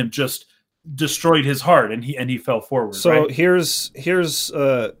darkness in him just destroyed his heart and he fell forward. So right? here's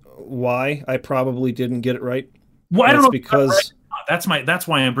why I probably didn't get it right. Well, I don't know because that's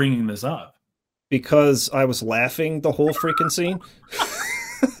why I'm bringing this up. Because I was laughing the whole freaking scene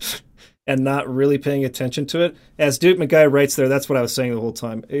and not really paying attention to it. As Duke McGuy writes there, that's what I was saying the whole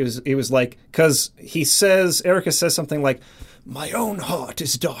time. It was like, because Ericus says something like, "My own heart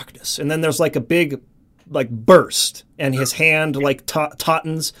is darkness," and then there's like a big like burst, and his hand like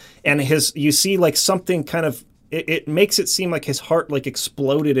tautens, and you see like something kind of it makes it seem like his heart like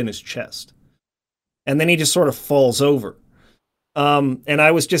exploded in his chest, and then he just sort of falls over. And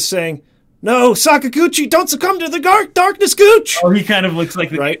I was just saying, "No, Sakaguchi, don't succumb to the darkness, Gooch!" Oh, he kind of looks like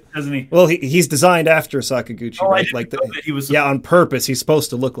the right, guy, doesn't he? Well, he's designed after Sakaguchi, right? I didn't know that he was on purpose. He's supposed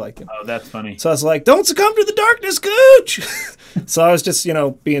to look like him. Oh, that's funny. So I was like, "Don't succumb to the darkness, Gooch!" So I was just,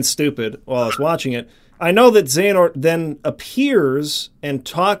 being stupid while I was watching it. I know that Xehanort then appears and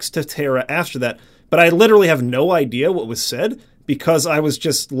talks to Terra after that, but I literally have no idea what was said because I was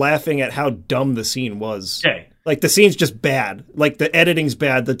just laughing at how dumb the scene was. Okay. Like, the scene's just bad. Like, the editing's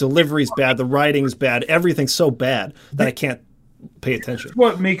bad, the delivery's bad, the writing's bad, everything's so bad that I can't pay attention.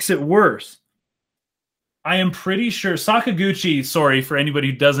 What makes it worse? I am pretty sure Sakaguchi, sorry for anybody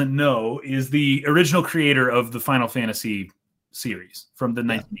who doesn't know, is the original creator of the Final Fantasy series from the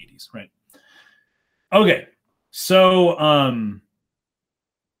 1980s, right? Okay, so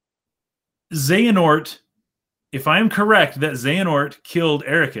Xehanort, if I'm correct, that Xehanort killed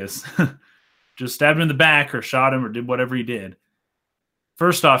Ericus, just stabbed him in the back or shot him or did whatever he did.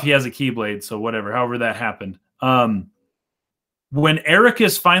 First off, he has a Keyblade, so whatever, however that happened. When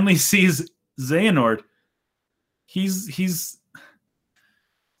Ericus finally sees Xehanort, he's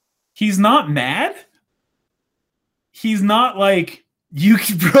not mad. He's not like,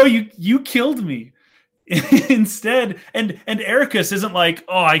 you killed me. Instead, and Ericus isn't like,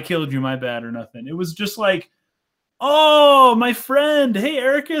 "Oh, I killed you, my bad," or nothing. It was just like, "Oh, my friend. Hey,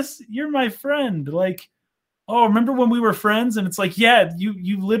 Ericus, you're my friend." Like, "Oh, remember when we were friends?" And it's like, "Yeah,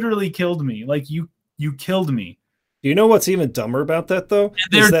 you literally killed me. Like, you killed me." Do you know what's even dumber about that, though?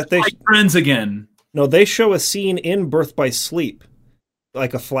 They're like friends again. No, they show a scene in Birth by Sleep,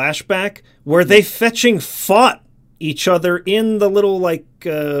 like a flashback, where they fought each other in the little, like,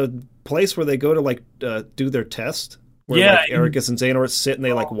 place where they go to, like, do their test. Where, like, Ericus and Xehanort sit and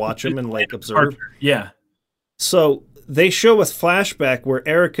they, like, watch them and, like, observe. Yeah. So they show a flashback where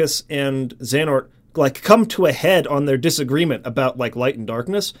Ericus and Xehanort, like, come to a head on their disagreement about, like, light and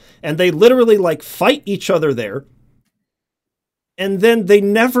darkness, and they literally, like, fight each other there. And then they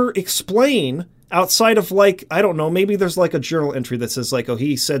never explain, outside of, like, I don't know, maybe there's, like, a journal entry that says, like, "Oh,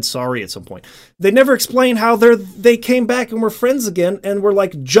 he said sorry at some point." They never explain how they came back and were friends again and were,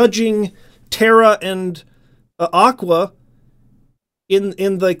 like, judging Terra and Aqua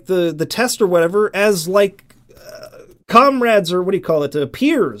in like, the test or whatever as, like, comrades, or what do you call it,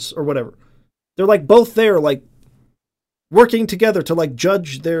 peers or whatever. They're, like, both there, like, working together to, like,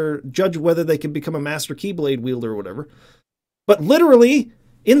 judge whether they can become a master Keyblade wielder or whatever. But literally,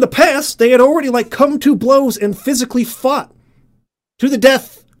 in the past, they had already, like, come to blows and physically fought to the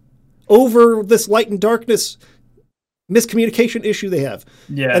death over this light and darkness miscommunication issue they have.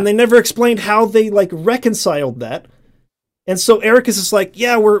 Yeah. And they never explained how they, like, reconciled that. And so Ericus is like,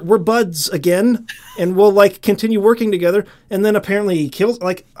 "Yeah, we're buds again, and we'll, like, continue working together." And then apparently he kills,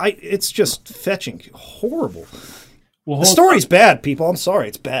 like, it's just fetching horrible. Well, the story's bad, people. I'm sorry,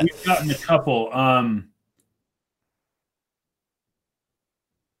 it's bad. We've gotten a couple.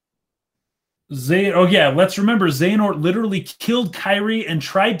 Let's remember Xehanort literally killed Kairi and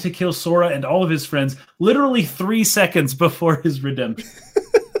tried to kill Sora and all of his friends literally 3 seconds before his redemption.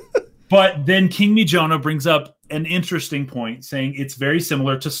 But then King Mijona brings up an interesting point, saying it's very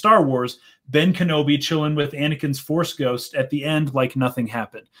similar to Star Wars. Ben Kenobi chilling with Anakin's Force Ghost at the end like nothing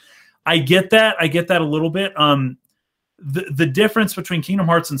happened. I get that a little bit. The difference between Kingdom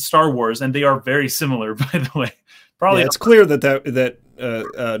Hearts and Star Wars, and they are very similar, by the way. Probably it's clear that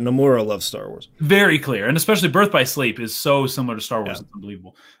Nomura loves Star Wars. Very clear, and especially Birth by Sleep is so similar to Star Wars. Yeah. It's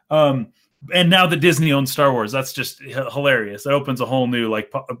unbelievable. And now that Disney owns Star Wars, that's just hilarious. That opens a whole new,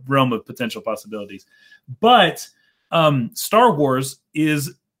 like, realm of potential possibilities. But Star Wars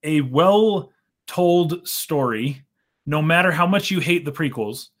is a well-told story, no matter how much you hate the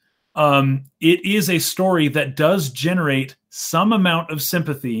prequels. It is a story that does generate some amount of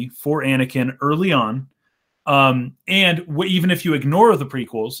sympathy for Anakin early on. Even if you ignore the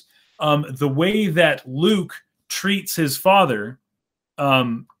prequels, the way that Luke treats his father,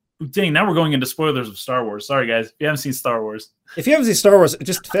 dang, now we're going into spoilers of Star Wars. Sorry, guys, if you haven't seen Star Wars. If you haven't seen Star Wars,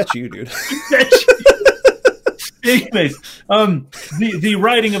 just fetch you, dude. Anyways, the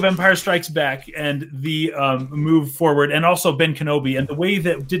writing of Empire Strikes Back and the move forward, and also Ben Kenobi, and the way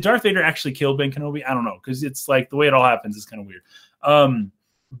that did Darth Vader actually kill Ben Kenobi? I don't know, because it's like the way it all happens is kind of weird.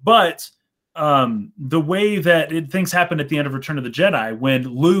 But the way that things happen at the end of Return of the Jedi, when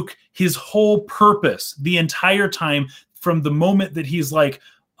Luke, his whole purpose, the entire time from the moment that he's like,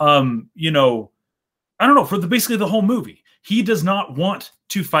 you know, I don't know, for basically the whole movie, he does not want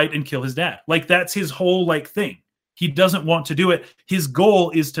to fight and kill his dad. Like, that's his whole like thing. He doesn't want to do it. His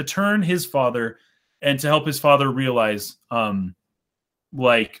goal is to turn his father and to help his father realize, that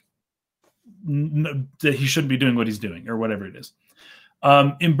he shouldn't be doing what he's doing or whatever it is.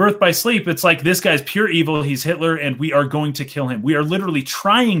 In Birth by Sleep, it's like, this guy's pure evil. He's Hitler, and we are going to kill him. We are literally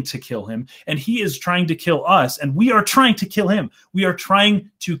trying to kill him, and he is trying to kill us, and we are trying to kill him. We are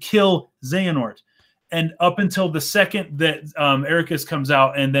trying to kill Xehanort. And up until the second that Ericus comes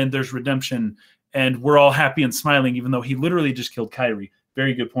out, and then there's redemption, and we're all happy and smiling, even though he literally just killed Kyrie.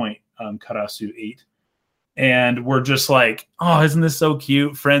 Very good point, Karasu 8. And we're just like, oh, isn't this so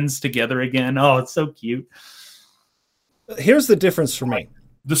cute? Friends together again. Oh, it's so cute. Here's the difference for me.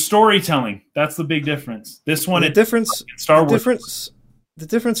 The storytelling. That's the big difference. This one, the difference, Star Wars. The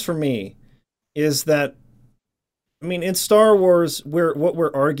difference for me is that, I mean, in Star Wars, what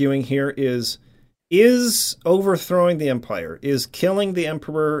we're arguing here is overthrowing the Empire, is killing the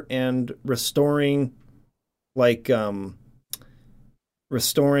Emperor and restoring the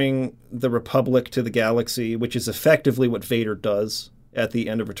Republic to the galaxy, which is effectively what Vader does at the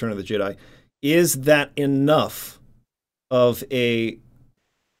end of Return of the Jedi. Is that enough of a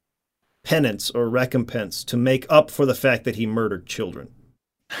penance or recompense to make up for the fact that he murdered children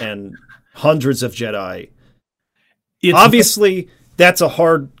and hundreds of Jedi? Obviously, that's a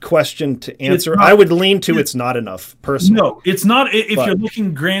hard question to answer. I would lean to it's not enough, personally. No, it's not. If you're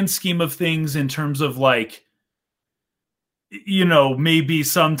looking grand scheme of things in terms of like, you know, maybe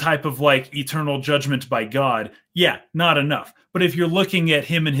some type of like eternal judgment by God, yeah, not enough. But if you're looking at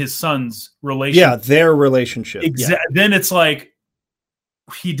him and his son's relationship, their relationship, then it's like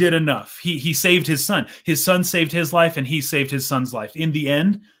he did enough. He saved his son. His son saved his life, and he saved his son's life. In the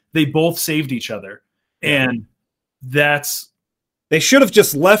end, they both saved each other, and that's. They should have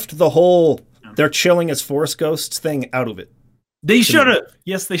just left the whole "they're chilling as Force ghosts" thing out of it. They should have.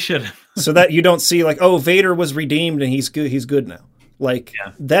 Yes, they should have. So that you don't see like, oh, Vader was redeemed and he's good now. Like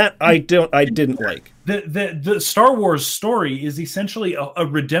that, I didn't like. The Star Wars story is essentially a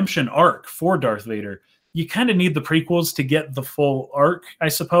redemption arc for Darth Vader. You kind of need the prequels to get the full arc, I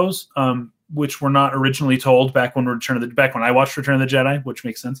suppose, which were not originally told back when I watched Return of the Jedi, which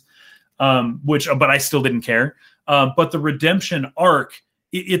makes sense. But I still didn't care. But the redemption arc,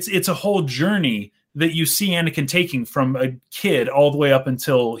 it's a whole journey that you see Anakin taking from a kid all the way up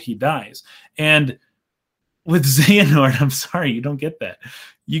until he dies. And with Xehanort, I'm sorry, you don't get that.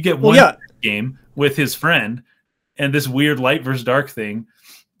 You get one game with his friend and this weird light versus dark thing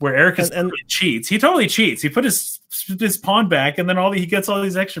where Ericus cheats. He totally cheats. He put his pawn back, and then he gets all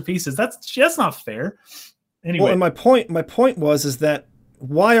these extra pieces. That's not fair. Anyway, well, and my point was that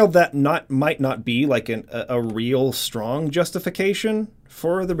while that might not be like a real strong justification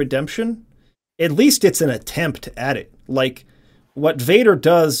for the redemption, at least it's an attempt at it. Like, what Vader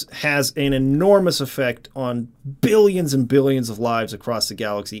does has an enormous effect on billions and billions of lives across the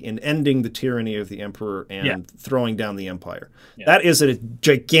galaxy in ending the tyranny of the Emperor and throwing down the Empire. Yeah. That is a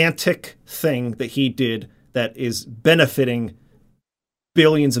gigantic thing that he did that is benefiting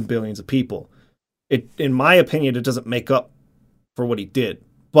billions and billions of people. In my opinion, it doesn't make up for what he did,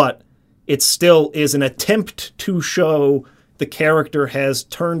 but it still is an attempt to show the character has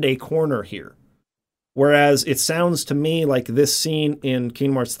turned a corner here. Whereas it sounds to me like this scene in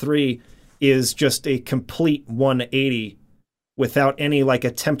Kingdom Hearts 3 is just a complete 180 without any like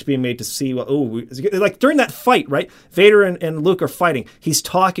attempt being made to see, like during that fight, right? Vader and Luke are fighting. He's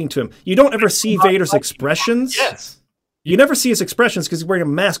talking to him. You don't ever see Vader's expressions. Yes. You never see his expressions because he's wearing a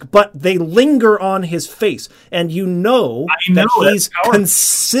mask, but they linger on his face. And you know that he's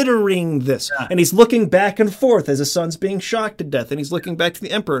considering this. Yeah. And he's looking back and forth as his son's being shocked to death. And he's looking back to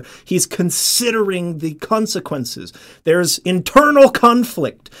the Emperor. He's considering the consequences. There's internal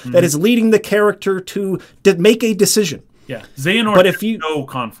conflict that is leading the character to make a decision. Yeah. Xehanort has no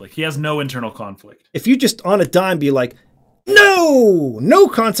conflict. He has no internal conflict. If you just on a dime be like, no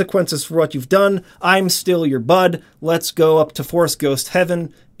consequences for what you've done. I'm still your bud. Let's go up to Force Ghost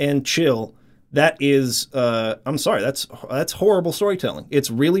Heaven and chill. That is, I'm sorry, that's horrible storytelling. It's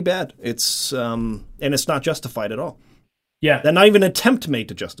really bad. It's, and it's not justified at all. Yeah. They're not even an attempt made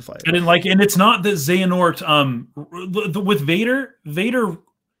to justify it. I didn't like it. And it's not that Xehanort, with Vader,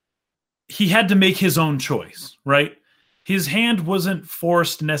 he had to make his own choice, right? His hand wasn't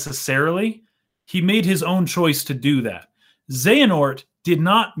forced necessarily. He made his own choice to do that. Xehanort did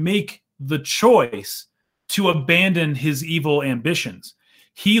not make the choice to abandon his evil ambitions.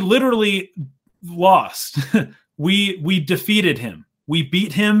 He literally lost. We defeated him. We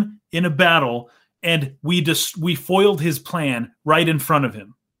beat him in a battle, and we foiled his plan right in front of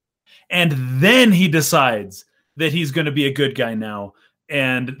him. And then he decides that he's going to be a good guy now,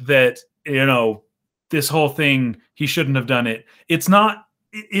 and that, this whole thing, he shouldn't have done it.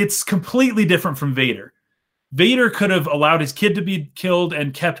 It's completely different from Vader. Vader could have allowed his kid to be killed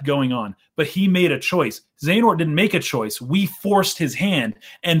and kept going on, but he made a choice. Xehanort didn't make a choice. We forced his hand.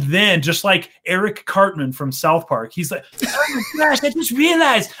 And then, just like Eric Cartman from South Park, he's like, oh my gosh, I just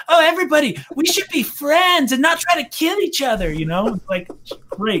realized, everybody, we should be friends and not try to kill each other, It's like,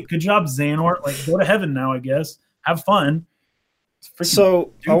 great, good job, Xehanort. Like, go to heaven now, I guess. Have fun.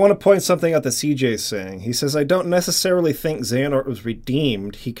 So I want to point something out that CJ's saying. He says, I don't necessarily think Xehanort was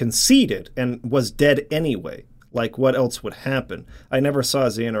redeemed. He conceded and was dead anyway. Like, what else would happen? I never saw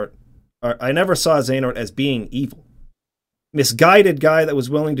Xehanort as being evil. Misguided guy that was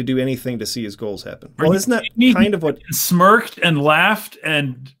willing to do anything to see his goals happen. Well, isn't that kind of what... Smirked and laughed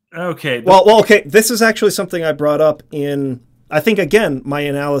and... Okay. Well, okay. This is actually something I brought up in... I think, again, my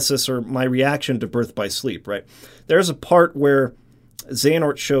analysis or my reaction to Birth by Sleep, right? There's a part where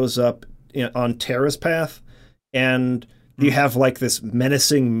Xehanort shows up on Terra's path, and you have like this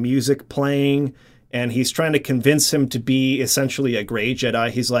menacing music playing, and he's trying to convince him to be essentially a gray Jedi.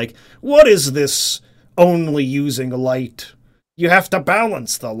 He's like, what is this only using light? You have to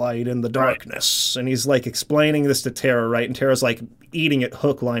balance the light and the darkness. Right. And he's like explaining this to Terra, right? And Terra's like eating it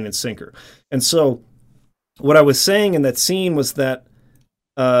hook, line, and sinker. And so what I was saying in that scene was that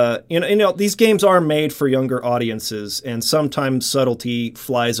these games are made for younger audiences, and sometimes subtlety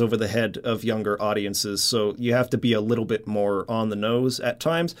flies over the head of younger audiences, so you have to be a little bit more on the nose at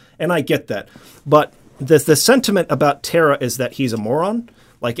times, and I get that. But the sentiment about Terra is that he's a moron.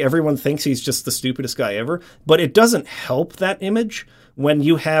 Like, everyone thinks he's just the stupidest guy ever, but it doesn't help that image when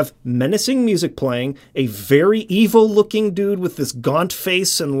you have menacing music playing, a very evil-looking dude with this gaunt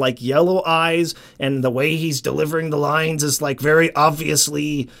face and, like, yellow eyes, and the way he's delivering the lines is, like, very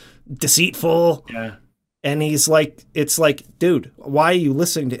obviously deceitful. Yeah. And he's like, it's like, dude, why are you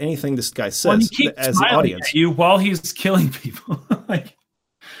listening to anything this guy says as the audience? At you while he's killing people.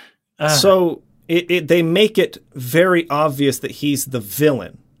 So they make it very obvious that he's the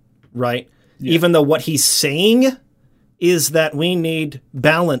villain, right? Yeah. Even though what he's saying is that we need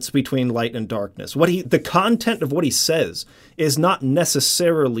balance between light and darkness. The content of what he says is not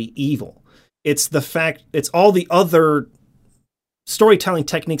necessarily evil. It's all the other storytelling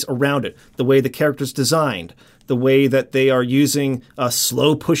techniques around it. The way the character's designed, the way that they are using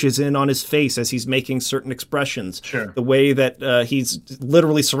slow pushes in on his face as he's making certain expressions. Sure. The way that he's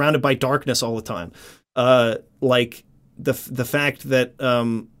literally surrounded by darkness all the time. Like the fact that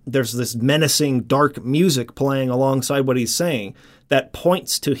there's this menacing dark music playing alongside what he's saying that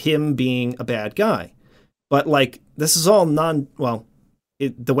points to him being a bad guy. But like, this is all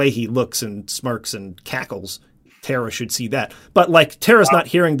the way he looks and smirks and cackles, Terra should see that. But like, Terra's not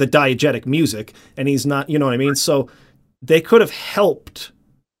hearing the diegetic music, and he's not, you know what I mean? So they could have helped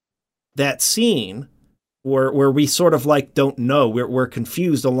that scene where we sort of like don't know. We're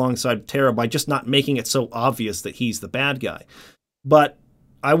confused alongside Terra by just not making it so obvious that he's the bad guy. But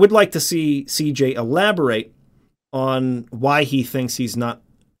I would like to see CJ elaborate on why he thinks he's not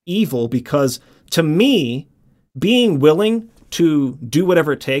evil, because to me, being willing to do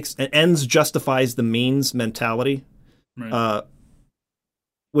whatever it takes, and ends justifies the means mentality, right,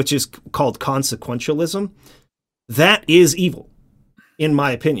 which is called consequentialism, that is evil, in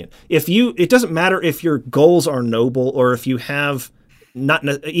my opinion. It doesn't matter if your goals are noble or if you have not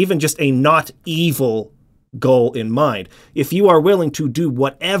even just a not evil goal in mind. If you are willing to do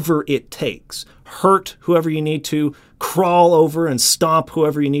whatever it takes, hurt whoever you need to, crawl over and stomp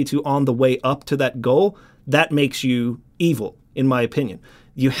whoever you need to on the way up to that goal, that makes you evil, in my opinion.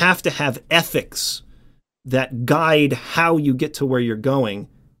 You have to have ethics that guide how you get to where you're going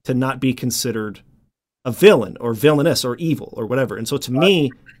to not be considered a villain or villainous or evil or whatever. And so to me,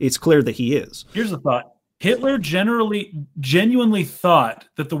 it's clear that he is. Here's the thought. Hitler genuinely thought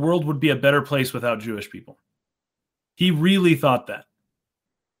that the world would be a better place without Jewish people. He really thought that.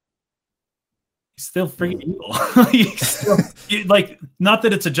 He's still freaking evil. Like, not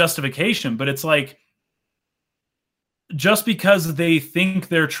that it's a justification, but it's like, just because they think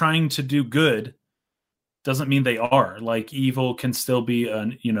they're trying to do good doesn't mean they are. Like, evil can still be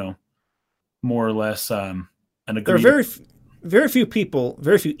more or less an agreed. very few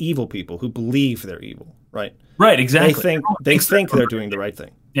evil people who believe they're evil, right? Right, exactly. They think they're doing the right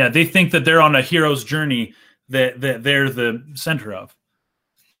thing. Yeah, they think that they're on a hero's journey that they're the center of.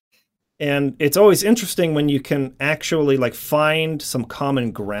 And it's always interesting when you can actually like find some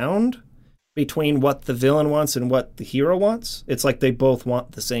common ground between what the villain wants and what the hero wants. It's like they both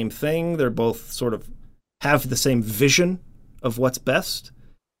want the same thing. They're both sort of have the same vision of what's best.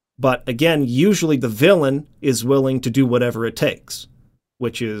 But again, usually the villain is willing to do whatever it takes,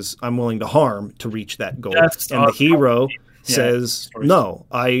 which is I'm willing to harm to reach that goal. And the hero says, no,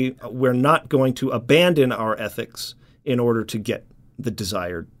 we're not going to abandon our ethics in order to get the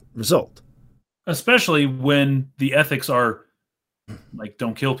desired result. Especially when the ethics are like,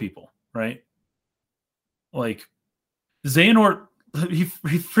 don't kill people, right? Like Xehanort,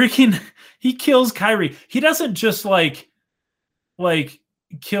 he kills Kairi. He doesn't just like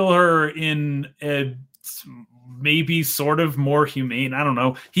kill her in a maybe sort of more humane. I don't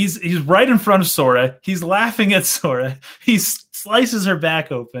know. He's right in front of Sora. He's laughing at Sora. He slices her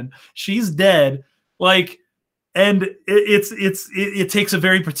back open. She's dead. Like, and it takes a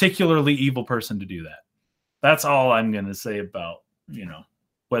very particularly evil person to do that. That's all I'm going to say about,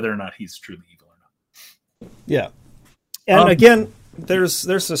 whether or not he's truly evil or not. Yeah. And again, there's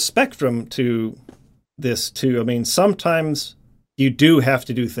a spectrum to this too. I mean, sometimes you do have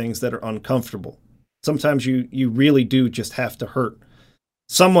to do things that are uncomfortable. Sometimes you really do just have to hurt.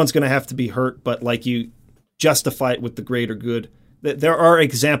 Someone's going to have to be hurt, but like you justify it with the greater good. There are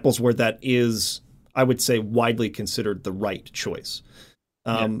examples where that is, I would say, widely considered the right choice.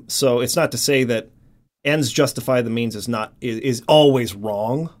 So it's not to say that ends justify the means is always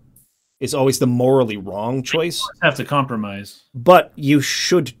wrong. It's always the morally wrong choice. You have to compromise. But you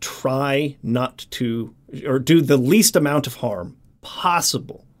should try not to, or do the least amount of harm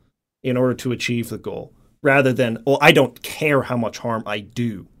possible in order to achieve the goal, rather than, I don't care how much harm I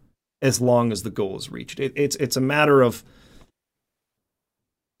do as long as the goal is reached. It's a matter of...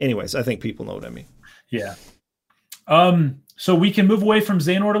 Anyways, I think people know what I mean. Yeah. So we can move away from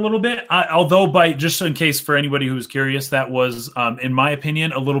Xehanort a little bit, although just in case for anybody who's curious, that was, in my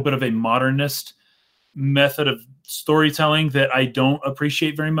opinion, a little bit of a modernist method of storytelling that I don't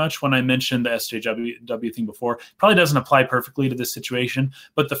appreciate very much. When I mentioned the SJW thing before, probably doesn't apply perfectly to this situation,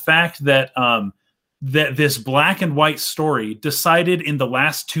 but the fact that that this black and white story decided in the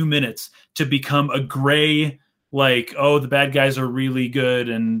last 2 minutes to become a gray, like, oh, the bad guys are really good,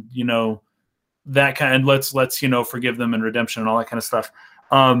 and that kind of let's forgive them and redemption and all that kind of stuff,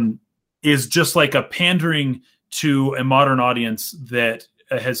 is just like a pandering to a modern audience that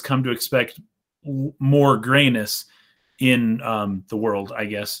has come to expect more grayness in the world, I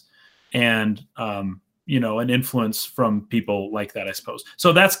guess, and an influence from people like that, I suppose.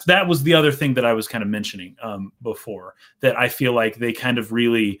 So that was the other thing that I was kind of mentioning before, that I feel like they kind of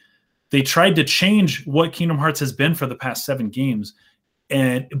they tried to change what Kingdom Hearts has been for the past 7 games,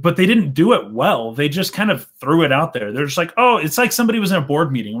 but they didn't do it well. They just kind of threw it out there. They're just like, oh, it's like somebody was in a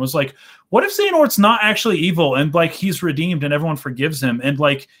board meeting and was like, what if Xehanort's not actually evil and like he's redeemed and everyone forgives him and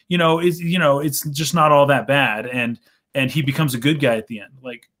like, it's just not all that bad and he becomes a good guy at the end.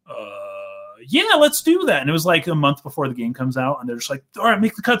 Like, yeah, let's do that. And it was like a month before the game comes out and they're just like, all right,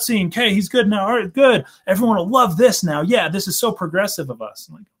 make the cutscene. Okay, he's good now. All right, good. Everyone will love this now. Yeah, this is so progressive of us.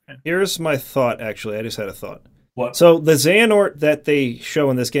 I'm like, okay. Here's my thought, actually. I just had a thought. What? So the Xehanort that they show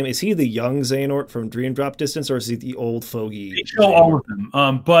in this game, is he the young Xehanort from Dream Drop Distance, or is he the old fogey? They show all of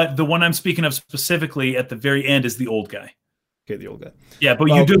them, but the one I'm speaking of specifically at the very end is the old guy. Okay, the old guy. Yeah, but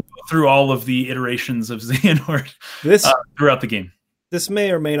you do go through all of the iterations of Xehanort throughout the game. This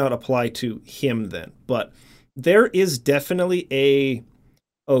may or may not apply to him then, but there is definitely a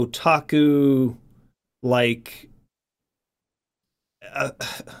otaku like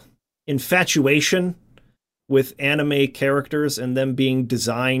infatuation with anime characters and them being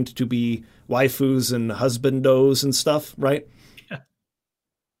designed to be waifus and husbandos and stuff, right? Yeah.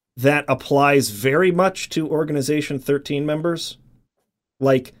 That applies very much to Organization 13 members.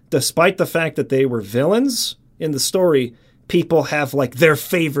 Like, despite the fact that they were villains in the story, people have like their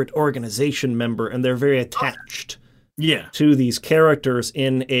favorite organization member and they're very attached to these characters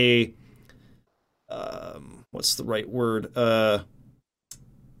in a what's the right word?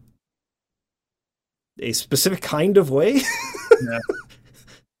 A specific kind of way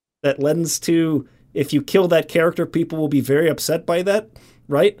that lends to, if you kill that character, people will be very upset by that,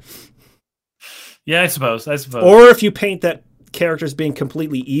 right? Yeah, I suppose. Or if you paint that character as being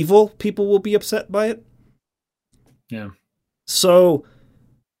completely evil, people will be upset by it. Yeah. So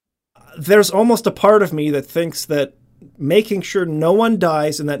there's almost a part of me that thinks that making sure no one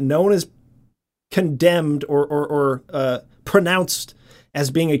dies and that no one is condemned or pronounced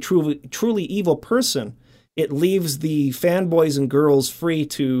as being a truly evil person, it leaves the fanboys and girls free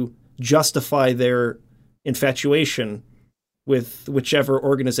to justify their infatuation with whichever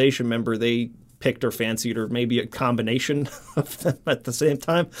organization member they picked or fancied, or maybe a combination of them at the same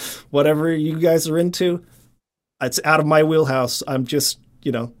time. Whatever you guys are into, it's out of my wheelhouse. I'm just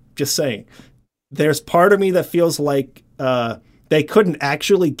saying. There's part of me that feels like they couldn't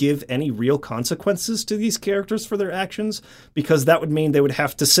actually give any real consequences to these characters for their actions, because that would mean they would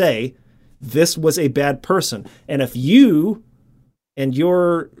have to say, this was a bad person. And if you and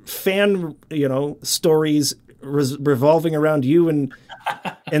your fan, stories revolving around you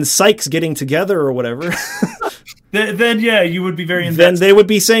and Sykes getting together or whatever, then yeah, you would be very invested. Then they would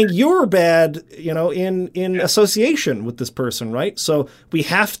be saying you're bad, in association with this person, right? So we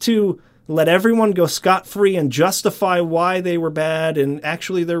have to let everyone go scot-free and justify why they were bad and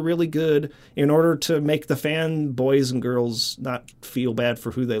actually they're really good, in order to make the fan boys and girls not feel bad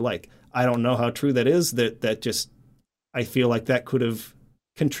for who they like. I don't know how true that is. That just, I feel like that could have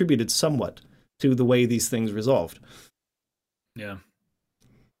contributed somewhat to the way these things resolved. Yeah.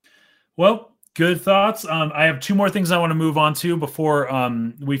 Well, good thoughts. I have two more things I want to move on to before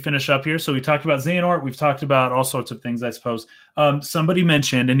we finish up here. So we talked about Xehanort. We've talked about all sorts of things, I suppose. Somebody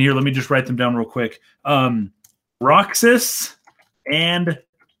mentioned, and here, let me just write them down real quick. Roxas and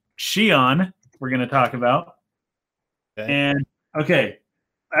Shion we're going to talk about. Okay. And, okay.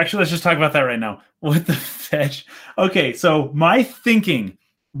 Actually, let's just talk about that right now. What the fetch? Okay, so my thinking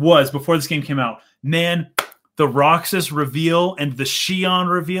was, before this game came out, man, the Roxas reveal and the Shion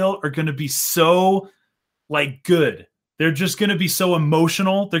reveal are going to be so, good. They're just going to be so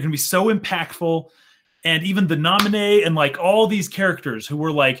emotional. They're going to be so impactful. And even the Naminé and, all these characters who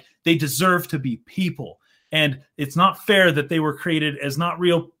were, they deserve to be people. And it's not fair that they were created as not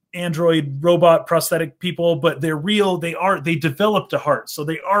real android, robot, prosthetic people, but they're real. They developed a heart. So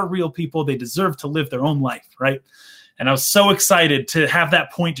they are real people. They deserve to live their own life, right? And I was so excited to have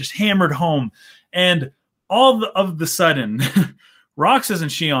that point just hammered home. And all of the sudden, Roxas and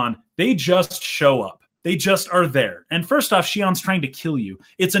Shion, they just show up. They just are there. And first off, Shion's trying to kill you.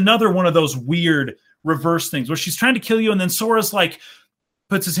 It's another one of those weird reverse things where she's trying to kill you, and then Sora's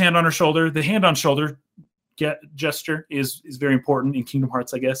puts his hand on her shoulder. The hand on shoulder gesture is very important in Kingdom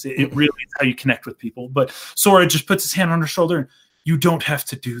Hearts, I guess. It really is how you connect with people. But Sora just puts his hand on her shoulder, and you don't have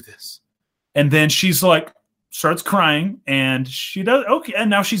to do this. And then she's starts crying, and she does okay, and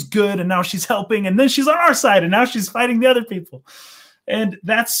now she's good, and now she's helping, and then she's on our side, and now she's fighting the other people. And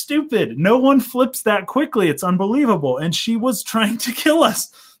that's stupid. No one flips that quickly. It's unbelievable. And she was trying to kill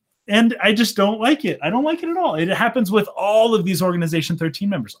us. And I just don't like it. I don't like it at all. It happens with all of these Organization 13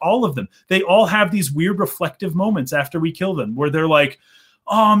 members, all of them. They all have these weird reflective moments after we kill them where they're like,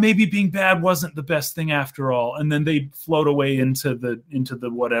 oh, maybe being bad wasn't the best thing after all. And then they float away into the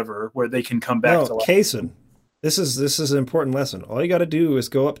whatever where they can come back to life. Kaysen, this is an important lesson. All you got to do is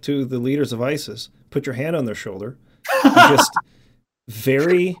go up to the leaders of ISIS, put your hand on their shoulder, and just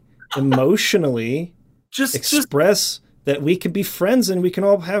very emotionally express that we could be friends and we can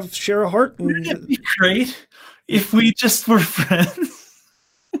all share a heart. Wouldn't it be great if we just were friends?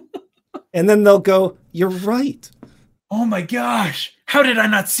 And then they'll go, you're right. Oh my gosh. How did I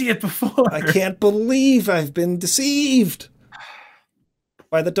not see it before? I can't believe I've been deceived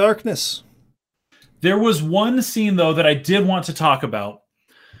by the darkness. There was one scene, though, that I did want to talk about.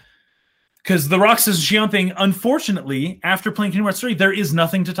 Because the Roxas and Shion thing, unfortunately, after playing Kingdom Hearts 3, there is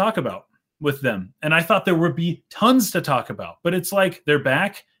nothing to talk about with them. And I thought there would be tons to talk about. But it's they're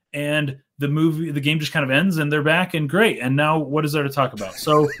back, and the game just kind of ends, and they're back, and great. And now what is there to talk about?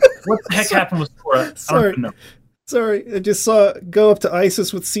 So what the heck happened with Sora? Sorry, I just saw go up to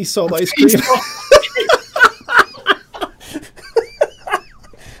ISIS with sea salt ice cream.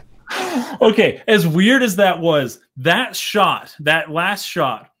 Okay, as weird as that was, that last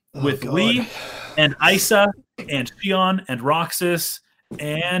shot with Lee and Isa and Shion and Roxas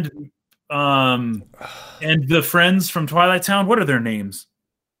and the friends from Twilight Town, what are their names?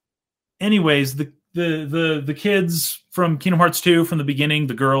 Anyways, the kids from Kingdom Hearts 2 from the beginning,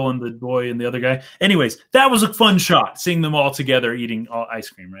 the girl and the boy and the other guy. Anyways, that was a fun shot, seeing them all together eating ice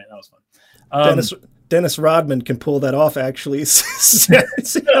cream, right? That was fun. Dennis Rodman can pull that off, actually. He did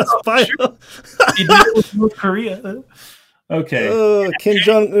it with North Korea. Okay. Kim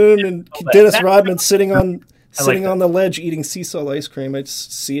Jong-un and Dennis Rodman sitting on the ledge eating sea salt ice cream. I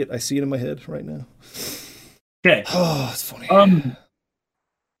just see it. I see it in my head right now. Okay. Oh, it's funny.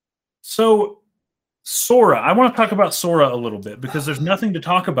 So Sora, I want to talk about Sora a little bit because there's nothing to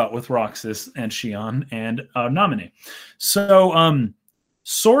talk about with Roxas and Shion and Naminé. So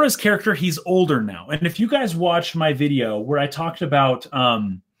Sora's character, he's older now. And if you guys watched my video where I talked about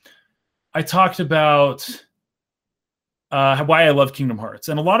why I love Kingdom Hearts,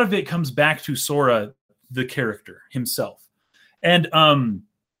 and a lot of it comes back to Sora, the character himself, and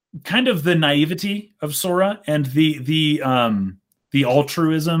kind of the naivety of Sora, and the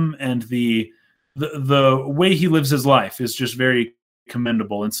altruism and the way he lives his life is just very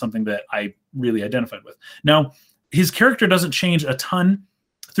commendable and something that I really identified with. Now, his character doesn't change a ton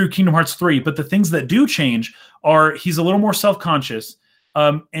through Kingdom Hearts 3, but the things that do change are he's a little more self-conscious,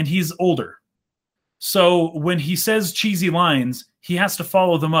 and he's older. So when he says cheesy lines, he has to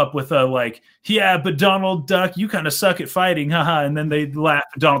follow them up with a like, yeah, but Donald Duck, you kind of suck at fighting, haha. And then they laugh.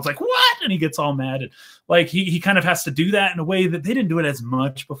 And Donald's like, what? And he gets all mad. And like he kind of has to do that in a way that they didn't do it as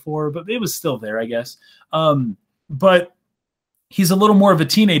much before, but it was still there, I guess. But he's a little more of a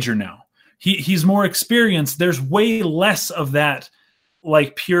teenager now. He's more experienced. There's way less of that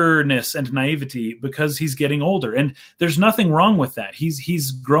like pureness and naivety because he's getting older. And there's nothing wrong with that. He's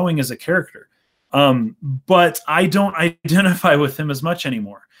growing as a character. But I don't identify with him as much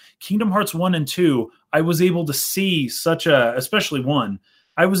anymore. Kingdom Hearts 1 and 2, I was able to see especially 1,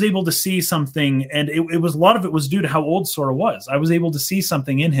 I was able to see something, and it was a lot of it was due to how old Sora was. I was able to see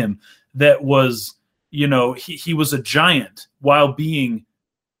something in him that was, he was a giant while being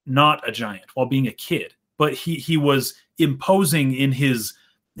not a giant, while being a kid. But he was imposing in his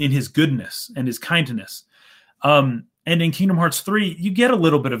goodness and his kindness. And in Kingdom Hearts 3, you get a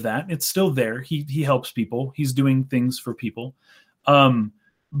little bit of that. It's still there. He helps people. He's doing things for people.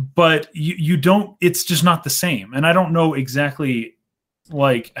 But you don't, it's just not the same. And I don't know exactly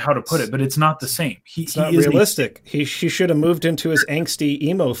like how to put it, but it's not the same. It's not realistic. She should have moved into his angsty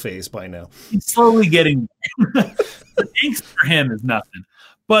emo phase by now. He's slowly getting the angst for him is nothing.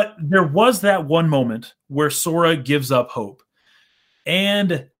 But there was that one moment where Sora gives up hope.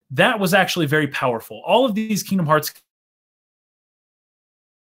 And that was actually very powerful. All of these Kingdom Hearts.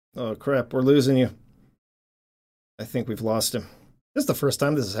 Oh, crap. We're losing you. I think we've lost him. This is the first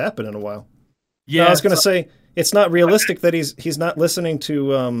time this has happened in a while. Yeah, no, I was going to say, it's not realistic that he's not listening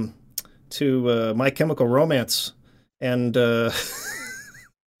to My Chemical Romance. And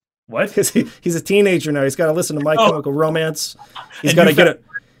what? He's a teenager now. He's got to listen to My Chemical Romance. He's got to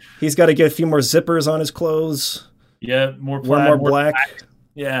get a few more zippers on his clothes. Yeah, more black.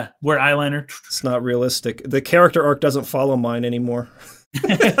 Yeah, wear eyeliner. It's not realistic. The character arc doesn't follow mine anymore.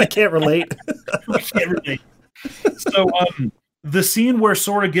 I can't relate. So the scene where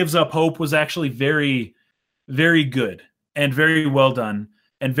Sora gives up hope was actually very, very good and very well done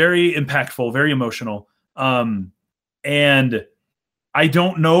and very impactful, very emotional. And I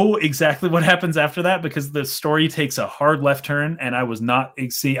don't know exactly what happens after that because the story takes a hard left turn, and I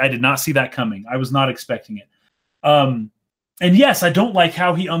did not see that coming. I was not expecting it. And yes, I don't like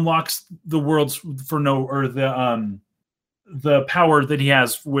how he unlocks the worlds the power that he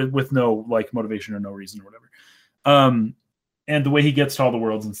has with no like motivation or no reason or whatever. And the way he gets to all the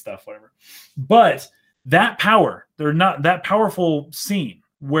worlds and stuff, whatever. But that power, that powerful scene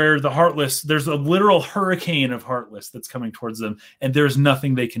where the Heartless, there's a literal hurricane of Heartless that's coming towards them, and there's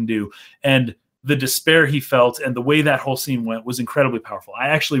nothing they can do. And the despair he felt and the way that whole scene went was incredibly powerful. I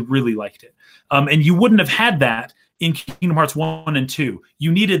actually really liked it. And you wouldn't have had that in Kingdom Hearts 1 and 2.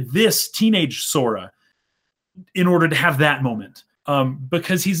 You needed this teenage Sora in order to have that moment,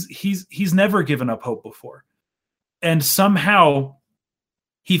 because he's never given up hope before. And somehow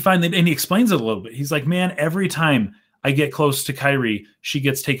he finally, and he explains it a little bit. He's like, man, every time I get close to Kairi, she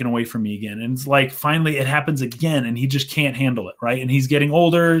gets taken away from me again. And it's like, finally it happens again, and he just can't handle it. Right. And he's getting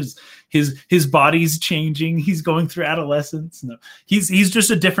older. His body's changing. He's going through adolescence. No, he's just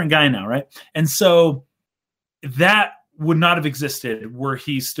a different guy now. Right. And so that would not have existed were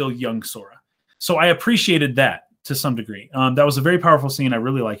he still young Sora. So I appreciated that to some degree. That was a very powerful scene. I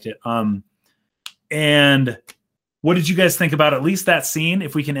really liked it. And what did you guys think about at least that scene?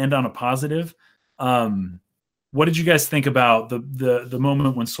 If we can end on a positive, what did you guys think about the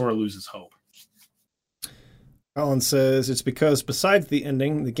moment when Sora loses hope? Colin says it's because besides the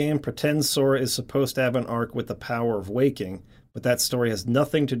ending, the game pretends Sora is supposed to have an arc with the power of waking, but that story has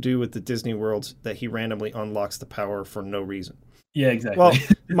nothing to do with the Disney worlds that he randomly unlocks the power for no reason. Yeah, exactly. Well,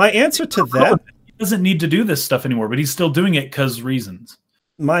 my answer to that... He doesn't need to do this stuff anymore, but he's still doing it because reasons.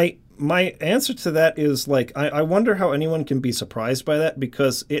 My answer to that is, like, I wonder how anyone can be surprised by that,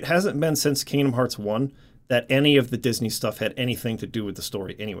 because it hasn't been since Kingdom Hearts 1 that any of the Disney stuff had anything to do with the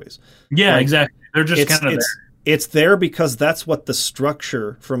story anyways. Yeah, like, exactly. They're just kind of there. It's there because that's what the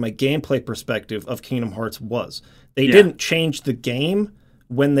structure from a gameplay perspective of Kingdom Hearts was. They didn't change the game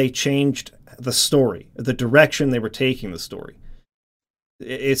when they changed the story, the direction they were taking the story.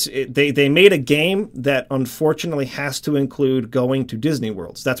 They made a game that unfortunately has to include going to Disney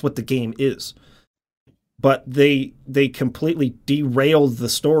Worlds. That's what the game is. But they completely derailed the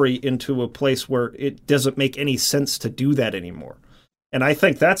story into a place where it doesn't make any sense to do that anymore. And I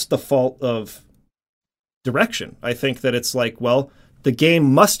think that's the fault of direction. I think that it's like, well, the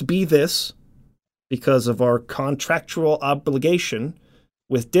game must be this because of our contractual obligation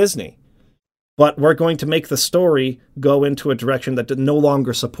with Disney. But we're going to make the story go into a direction that no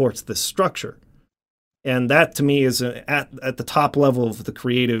longer supports this structure. And that, to me, is at the top level of the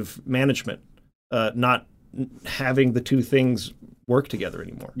creative management, not having the two things work together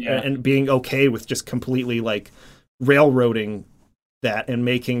anymore. Yeah. And being okay with just completely, like, railroading that and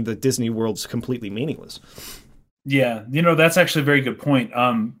making the Disney worlds completely meaningless. Yeah, that's actually a very good point.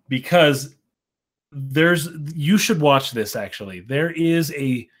 Because you should watch this, actually.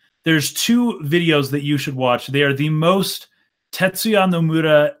 There's two videos that you should watch. They are the most Tetsuya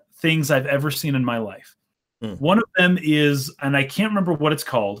Nomura things I've ever seen in my life. One of them is, and I can't remember what it's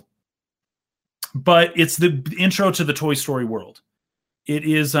called, but it's the intro to the Toy Story world. It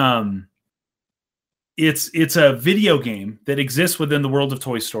is it's a video game that exists within the world of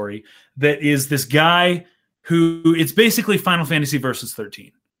Toy Story that is this guy who, it's basically Final Fantasy Versus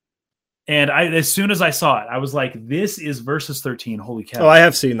 13. And as soon as I saw it, I was like, this is Versus 13. Holy cow. Oh, I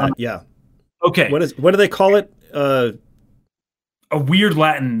have seen that. Yeah. Okay. What do they call it? A weird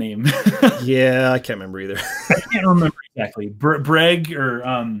Latin name. Yeah, I can't remember either. I can't remember exactly. Breg or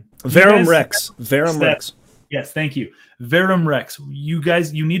Verum Rex. Verum Rex. Yes, thank you. Verum Rex. You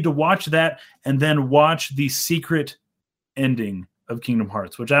guys, you need to watch that and then watch the secret ending of Kingdom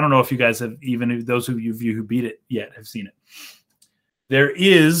Hearts, which I don't know if you guys have, even those of you who beat it yet, have seen it. There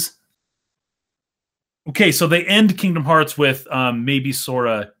is... Okay, so they end Kingdom Hearts with maybe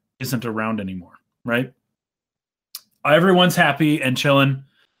Sora isn't around anymore, right? Everyone's happy and chilling,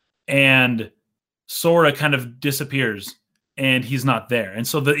 and Sora kind of disappears, and he's not there. And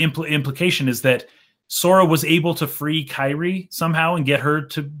so the implication is that Sora was able to free Kairi somehow and get her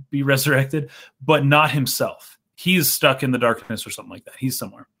to be resurrected, but not himself. He's stuck in the darkness or something like that. He's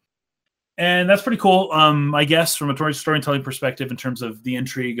somewhere. And that's pretty cool, I guess, from a storytelling perspective in terms of the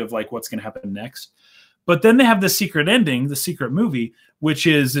intrigue of like what's going to happen next. But then they have the secret ending, the secret movie, which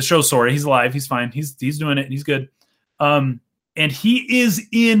is it shows Sora. He's alive. He's fine. He's doing it. He's good. And he is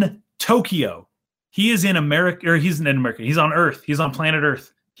in Tokyo. He is in America, or he's in America. He's on Earth. He's on planet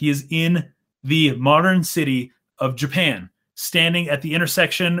Earth. He is in the modern city of Japan, standing at the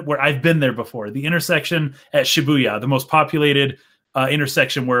intersection where I've been there before. The intersection at Shibuya, the most populated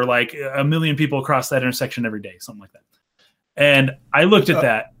intersection where like 1 million people cross that intersection every day, something like that. And I looked at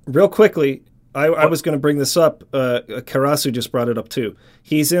that. Real quickly, I was going to bring this up. Karasu just brought it up too.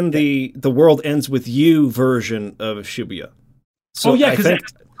 He's in the World Ends With You version of Shibuya. So because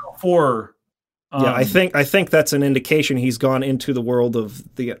it's for. I think that's an indication he's gone into the world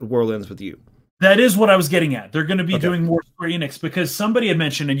of the World Ends With You. That is what I was getting at. They're going to be doing more Square Enix because somebody had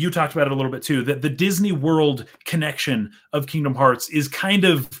mentioned, and you talked about it a little bit too, that the Disney World connection of Kingdom Hearts is kind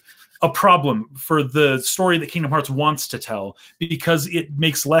of a problem for the story that Kingdom Hearts wants to tell, because it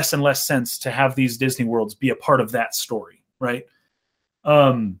makes less and less sense to have these Disney worlds be a part of that story, right?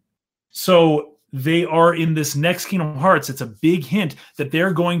 So they are in this next Kingdom Hearts. It's a big hint that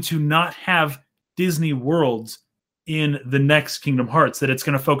they're going to not have Disney worlds in the next Kingdom Hearts, that it's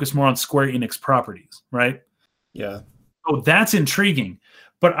going to focus more on Square Enix properties, right? Yeah. So that's intriguing.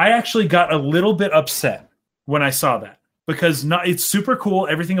 But I actually got a little bit upset when I saw that, because it's super cool.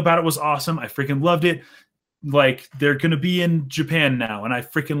 Everything about it was awesome. I freaking loved it. Like, they're going to be in Japan now, and I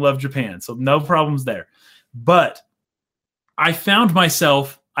freaking love Japan. So no problems there. But I found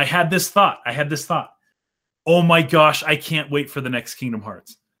myself, I had this thought. Oh my gosh, I can't wait for the next Kingdom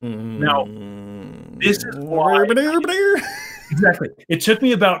Hearts. Now, this is why. Exactly. It took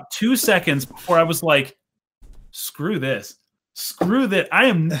me about 2 seconds before I was like, screw this. Screw that. I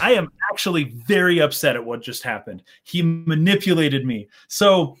am actually very upset at what just happened. He manipulated me.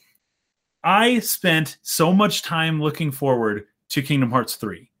 So I spent so much time looking forward to Kingdom Hearts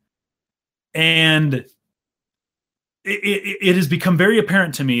 3. And it has become very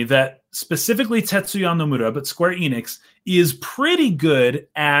apparent to me that specifically Tetsuya Nomura, but Square Enix, is pretty good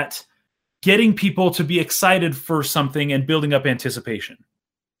at getting people to be excited for something and building up anticipation.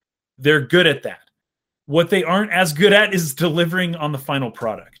 They're good at that. What they aren't as good at is delivering on the final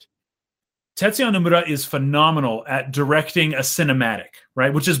product. Tetsuya Nomura is phenomenal at directing a cinematic,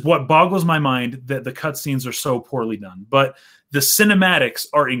 right? Which is what boggles my mind, that the cutscenes are so poorly done. But the cinematics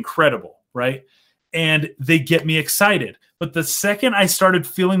are incredible, right? And they get me excited. But the second I started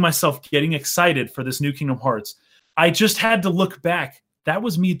feeling myself getting excited for this new Kingdom Hearts, I just had to look back That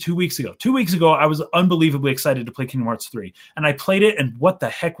was me 2 weeks ago. 2 weeks ago, I was unbelievably excited to play Kingdom Hearts 3. And I played it, and what the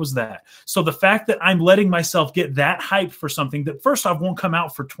heck was that? So the fact that I'm letting myself get that hyped for something that, first off, won't come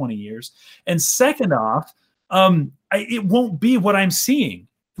out for 20 years. And second off, it won't be what I'm seeing.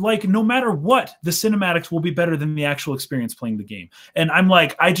 Like, no matter what, the cinematics will be better than the actual experience playing the game. And I'm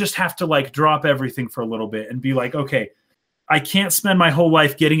like, I just have to like drop everything for a little bit and be like, okay, I can't spend my whole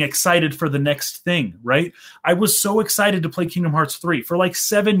life getting excited for the next thing, right? I was so excited to play Kingdom Hearts 3 for like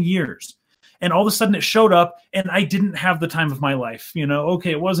 7 years. And all of a sudden it showed up and I didn't have the time of my life. You know,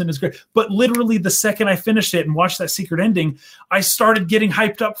 okay, it wasn't as great. But literally the second I finished it and watched that secret ending, I started getting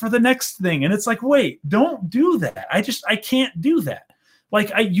hyped up for the next thing. And it's like, wait, don't do that. I can't do that.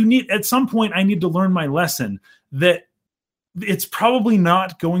 Like at some point I need to learn my lesson that it's probably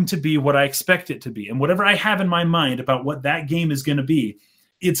not going to be what I expect it to be. And whatever I have in my mind about what that game is going to be,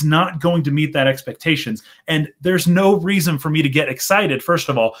 it's not going to meet that expectations. And there's no reason for me to get excited, first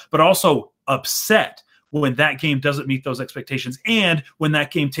of all, but also upset when that game doesn't meet those expectations and when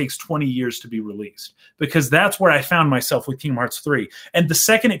that game takes 20 years to be released. Because that's where I found myself with Kingdom Hearts 3. And the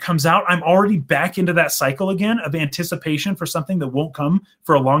second it comes out, I'm already back into that cycle again of anticipation for something that won't come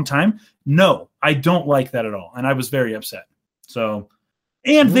for a long time. No, I don't like that at all. And I was very upset. So,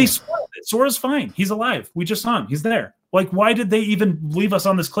 and they spoiled it. Sora's fine. He's alive. We just saw him. He's there. Like, why did they even leave us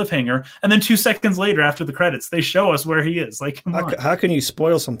on this cliffhanger? And then 2 seconds later, after the credits, they show us where he is. Like, come on. How can you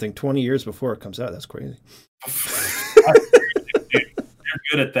spoil something 20 years before it comes out? That's crazy. They're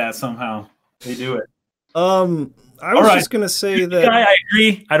good at that somehow. They do it. I was just going to say that... I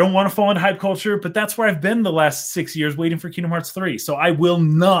agree. I don't want to fall into hype culture, but that's where I've been the last 6 years waiting for Kingdom Hearts 3. So I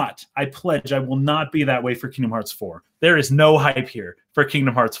pledge I will not be that way for Kingdom Hearts 4. There is no hype here for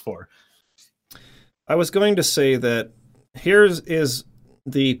Kingdom Hearts 4. I was going to say that is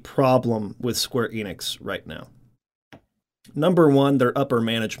the problem with Square Enix right now. Number one, their upper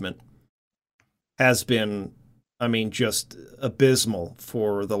management has been, just abysmal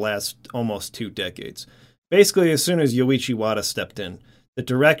for the last almost 2 decades. Basically, as soon as Yoichi Wada stepped in, the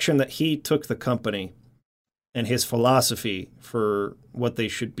direction that he took the company and his philosophy for what they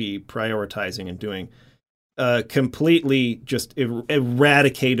should be prioritizing and doing completely just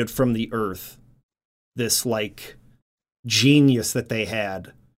eradicated from the earth this like genius that they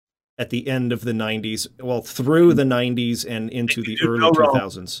had at the end of the 90s, well, through the 90s and into the early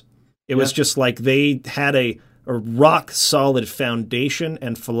 2000s. It was just like they had a rock solid foundation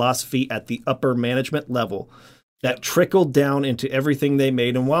and philosophy at the upper management level that trickled down into everything they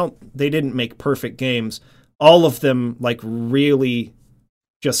made. And while they didn't make perfect games, all of them like really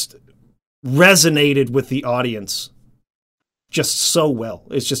just resonated with the audience just so well.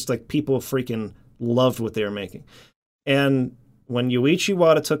 It's just like people freaking loved what they were making. And when Yoichi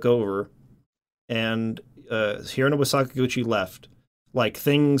Wada took over and Hironobu Sakaguchi left, like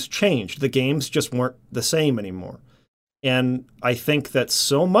things changed. The games just weren't the same anymore. And I think that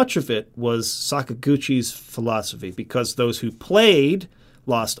so much of it was Sakaguchi's philosophy, because those who played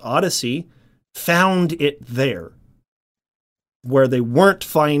Lost Odyssey found it there, where they weren't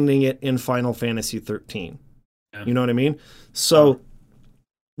finding it in Final Fantasy 13. Yeah. You know what I mean? So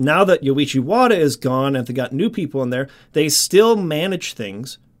now that Yoichi Wada is gone and they got new people in there, they still manage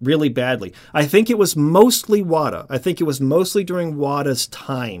things really badly. I think it was mostly Wada. I think it was mostly during Wada's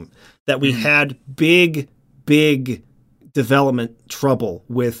time that we had big development trouble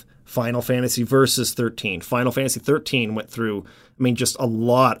with Final Fantasy Versus 13. Final Fantasy 13 went through, just a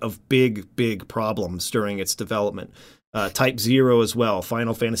lot of big problems during its development. Type 0 as well.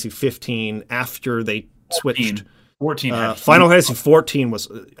 Final Fantasy 15 after they switched. 14. Final Fantasy 14 was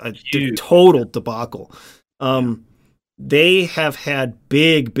a total debacle. They have had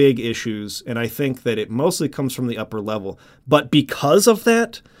big issues, and I think that it mostly comes from the upper level. But because of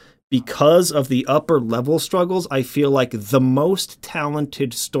that, because of the upper level struggles, I feel like the most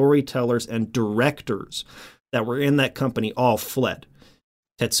talented storytellers and directors that were in that company all fled.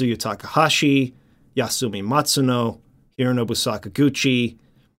 Tetsuya Takahashi, Yasumi Matsuno, Hironobu Sakaguchi,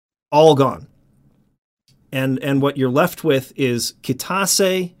 all gone. And what you're left with is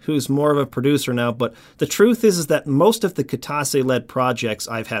Kitase, who's more of a producer now. But the truth is that most of the Kitase-led projects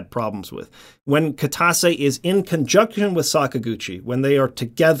I've had problems with. When Kitase is in conjunction with Sakaguchi, when they are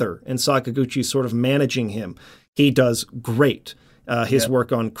together and Sakaguchi's sort of managing him, he does great. His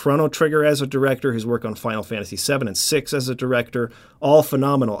work on Chrono Trigger as a director, his work on Final Fantasy 7 and 6 as a director, all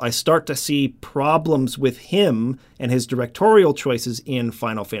phenomenal. I start to see problems with him and his directorial choices in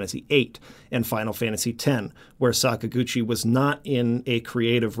Final Fantasy 8 and Final Fantasy 10, where Sakaguchi was not in a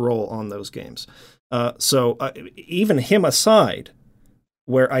creative role on those games. So even him aside,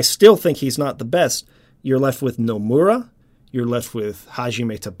 where I still think he's not the best, you're left with Nomura, You're left with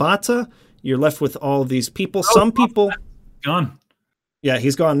Hajime Tabata. You're left with all of these people. Some people gone. Yeah,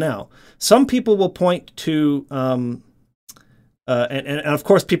 he's gone now. Some people will point to, and of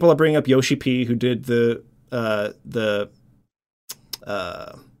course, people are bringing up Yoshi P, who did the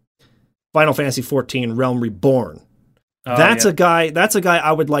Final Fantasy XIV Realm Reborn. That's a guy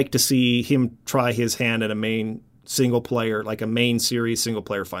I would like to see him try his hand at a main single player, like a main series single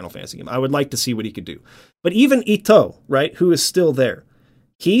player Final Fantasy game. I would like to see what he could do. But even Ito, right, who is still there,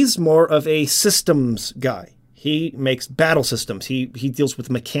 he's more of a systems guy. He makes battle systems. He deals with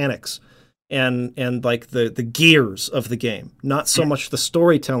mechanics and like the gears of the game, not so much the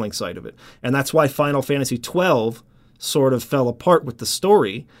storytelling side of it. And that's why Final Fantasy XII sort of fell apart with the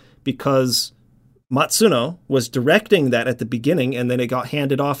story, because Matsuno was directing that at the beginning, and then it got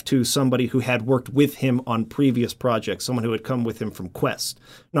handed off to somebody who had worked with him on previous projects, someone who had come with him from Quest.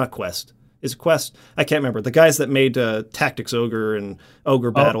 Not Quest. Is it Quest? I can't remember. The guys that made Tactics Ogre and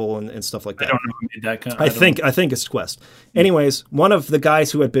Ogre Battle and stuff like that. I don't know who made that kind of, I think it's Quest. Anyways, one of the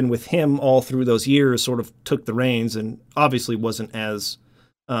guys who had been with him all through those years sort of took the reins and obviously wasn't as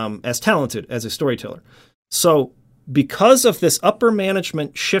talented as a storyteller. So because of this upper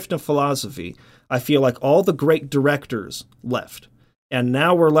management shift in philosophy, I feel like all the great directors left. And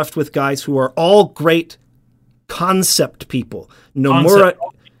now we're left with guys who are all great concept people. Nomura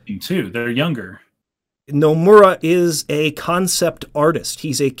too. They're younger. Nomura is a concept artist.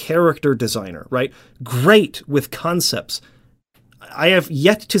 He's a character designer, right? Great with concepts. I have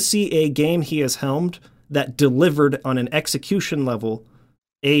yet to see a game he has helmed that delivered on an execution level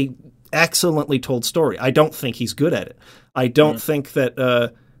a excellently told story. I don't think he's good at it. I don't think that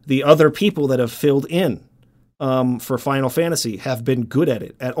the other people that have filled in for Final Fantasy have been good at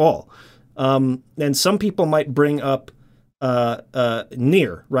it at all. And some people might bring up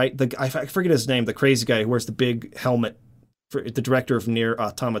Nier, right? I forget his name, the crazy guy who wears the big helmet, for the director of Nier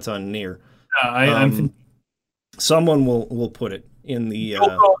Automata and Nier. Someone will put it in the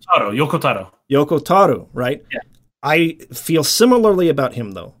Yoko Taro, right? Yeah. I feel similarly about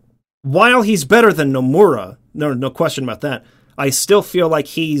him, though. While he's better than Nomura, no question about that, I still feel like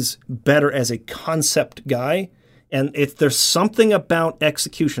he's better as a concept guy. And if there's something about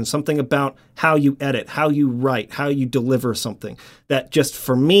execution, something about how you edit, how you write, how you deliver something, that just,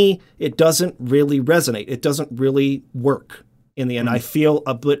 for me, it doesn't really resonate. It doesn't really work in the end. I feel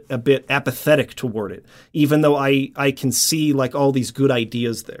a bit apathetic toward it, even though I can see like all these good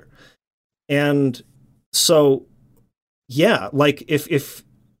ideas there. And so, yeah, like if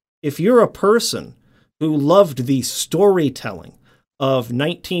you're a person who loved the storytelling of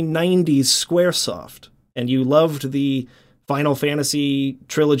 1990s Squaresoft, and you loved the Final Fantasy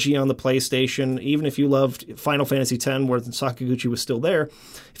trilogy on the PlayStation, even if you loved Final Fantasy X where Sakaguchi was still there,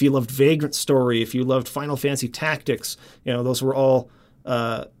 if you loved Vagrant Story, if you loved Final Fantasy Tactics, those were all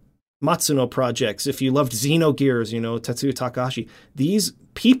Matsuno projects. If you loved Xenogears, Tetsuya Takahashi, these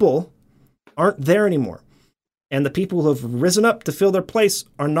people aren't there anymore. And the people who have risen up to fill their place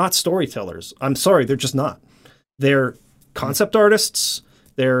are not storytellers. I'm sorry, they're just not. They're concept artists.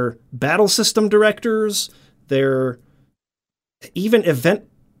 They're battle system directors. They're even event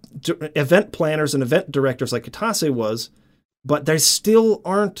planners and event directors like Kitase was, but they still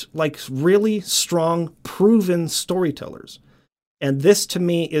aren't like really strong, proven storytellers. And this to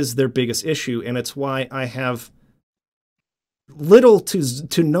me is their biggest issue, and it's why I have little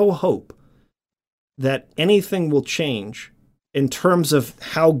to no hope that anything will change in terms of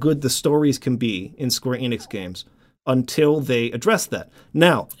how good the stories can be in Square Enix games until they address that.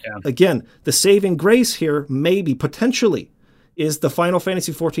 Now, again, the saving grace here maybe potentially is the Final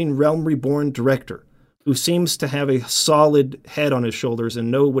Fantasy XIV Realm Reborn director, who seems to have a solid head on his shoulders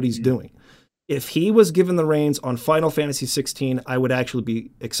and know what he's doing. If he was given the reins on Final Fantasy XVI, I would actually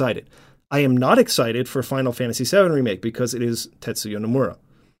be excited. I am not excited for Final Fantasy VII Remake because it is Tetsuya Nomura.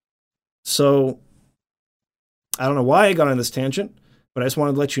 So, I don't know why I got on this tangent, but I just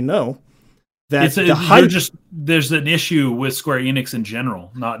wanted to let you know that there's an issue with Square Enix in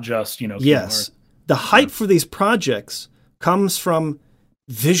general, not just, Yes. The hype for these projects comes from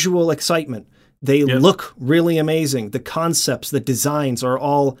visual excitement. They look really amazing. The concepts, the designs are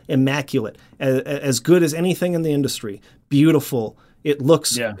all immaculate, as good as anything in the industry. Beautiful. It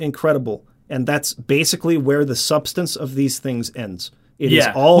looks incredible. And that's basically where the substance of these things ends. It is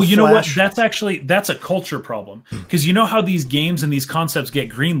all well, you flash. know what? That's a culture problem. Because you know how these games and these concepts get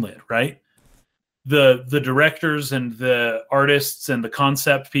greenlit, right? The directors and the artists and the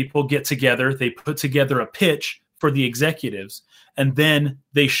concept people get together. They put together a pitch for the executives, and then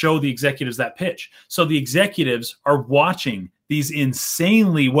they show the executives that pitch. So the executives are watching these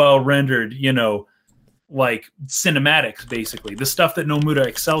insanely well-rendered, like cinematics, basically the stuff that Nomura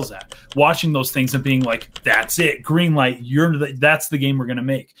excels at, watching those things and being like, that's it, green light, that's the game we're going to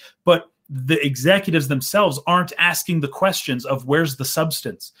make. But the executives themselves aren't asking the questions of where's the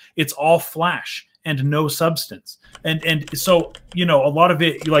substance. It's all flash and no substance. And so, a lot of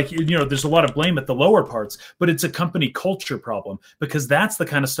it, there's a lot of blame at the lower parts, but it's a company culture problem, because that's the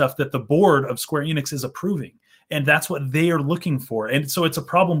kind of stuff that the board of Square Enix is approving. And that's what they are looking for. And so it's a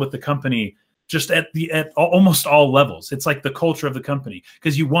problem with the company just at almost all levels. It's like the culture of the company,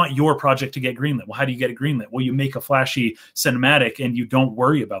 because you want your project to get greenlit. Well, how do you get it greenlit? Well, you make a flashy cinematic and you don't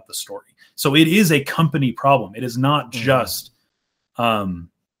worry about the story. So it is a company problem. It is not just, the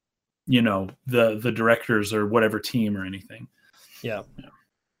directors or whatever team or anything. Yeah.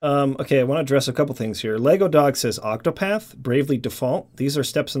 Okay, I want to address a couple things here. Lego Dog says Octopath, Bravely Default. These are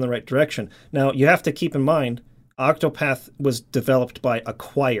steps in the right direction. Now, you have to keep in mind, Octopath was developed by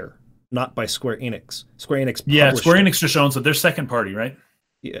Acquire, not by Square Enix. Square Enix Square Enix just owns it. They're second party, right?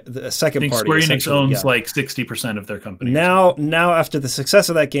 Yeah, the second party. Square Enix owns like 60% of their company. Now, after the success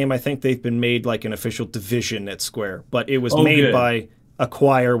of that game, I think they've been made like an official division at Square. But it was made by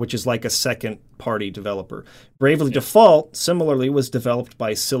Acquire, which is like a second party developer. Bravely Default, similarly, was developed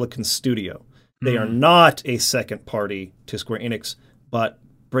by Silicon Studio. They are not a second party to Square Enix, but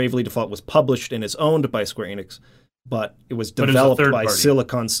Bravely Default was published and is owned by Square Enix, but it was developed by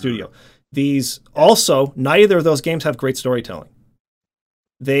Silicon Studio. Neither of those games have great storytelling.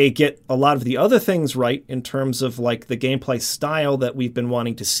 They get a lot of the other things right in terms of like the gameplay style that we've been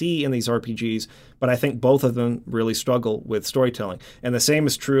wanting to see in these RPGs, but I think both of them really struggle with storytelling. And the same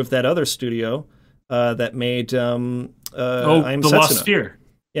is true of that other studio that made the Lost Sphere.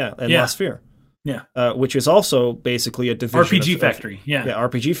 Lost Sphere. Yeah. Which is also basically a division RPG Factory.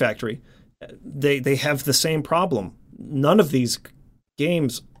 RPG Factory. They have the same problem. None of these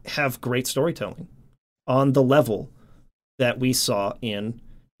games have great storytelling on the level that we saw in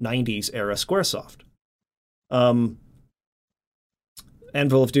 90s era Squaresoft.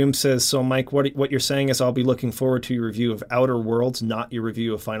 Anvil of Doom says, so Mike, what you're saying is I'll be looking forward to your review of Outer Worlds, not your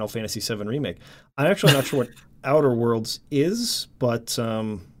review of Final Fantasy VII Remake. I'm actually not sure what Outer Worlds is, but...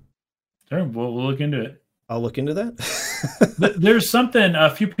 Sure, we'll look into it. I'll look into that. There's something, a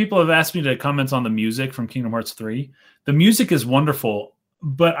few people have asked me to comment on the music from Kingdom Hearts 3. The music is wonderful,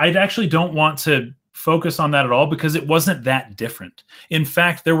 but I actually don't want to focus on that at all because it wasn't that different. In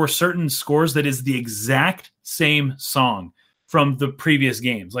fact, there were certain scores that is the exact same song from the previous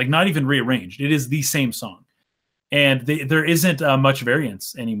games, like not even rearranged. It is the same song. And there isn't much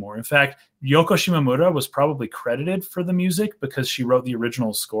variance anymore. In fact, Yoko Shimomura was probably credited for the music because she wrote the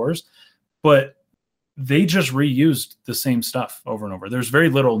original scores, but they just reused the same stuff over and over. There's very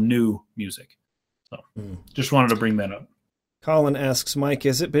little new music. So just wanted to bring that up. Colin asks, Mike,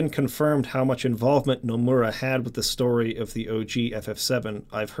 has it been confirmed how much involvement Nomura had with the story of the OG FF7?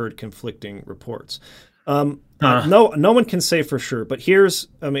 I've heard conflicting reports. No one can say for sure, but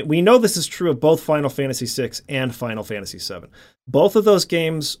we know this is true of both Final Fantasy VI and Final Fantasy VII. Both of those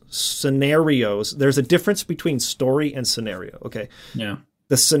games' scenarios, there's a difference between story and scenario, okay? Yeah.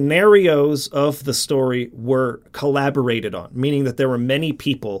 The scenarios of the story were collaborated on, meaning that there were many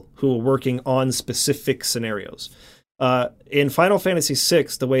people who were working on specific scenarios. In Final Fantasy VI,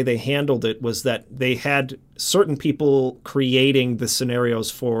 the way they handled it was that they had certain people creating the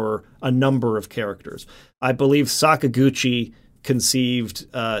scenarios for a number of characters. I believe Sakaguchi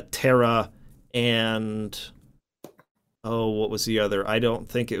conceived Terra and... what was the other? I don't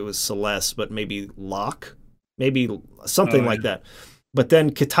think it was Celeste, but maybe Locke? Maybe something like that. But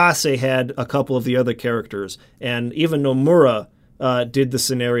then Kitase had a couple of the other characters, and even Nomura did the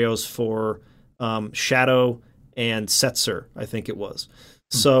scenarios for Shadow and Setzer, I think it was.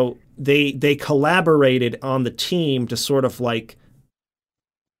 So they collaborated on the team to sort of like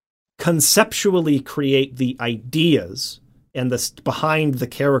conceptually create the ideas and behind the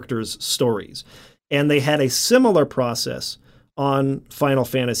characters' stories. And they had a similar process on Final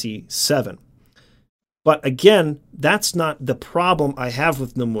Fantasy VII. But again, that's not the problem I have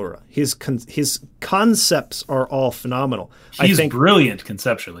with Nomura. His concepts are all phenomenal. He's brilliant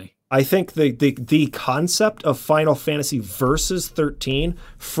conceptually. I think the concept of Final Fantasy versus 13,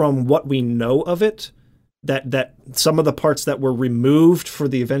 from what we know of it, that some of the parts that were removed for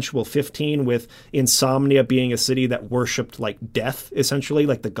the eventual 15, with Insomnia being a city that worshipped like death, essentially,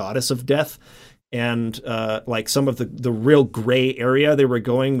 like the goddess of death, and like some of the real gray area they were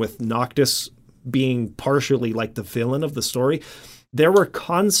going with Noctis being partially like the villain of the story. There were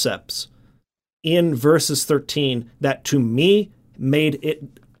concepts in Versus 13 that to me made it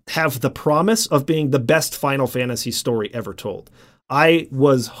have the promise of being the best Final Fantasy story ever told. I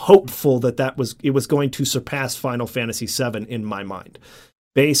was hopeful that it was going to surpass Final Fantasy VII in my mind,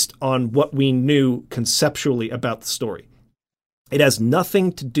 based on what we knew conceptually about the story. It has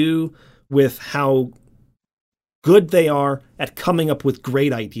nothing to do with how good they are at coming up with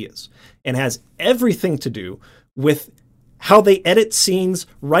great ideas, and has everything to do with how they edit scenes,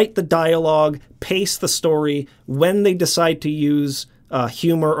 write the dialogue, pace the story, when they decide to use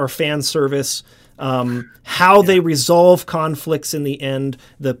humor or fan service, how they resolve conflicts in the end,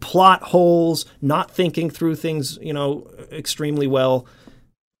 the plot holes, not thinking through things, extremely well.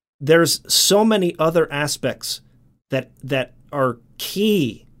 There's so many other aspects that are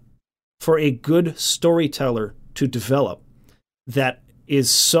key for a good storyteller to develop that is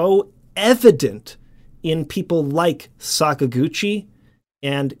so evident in people like Sakaguchi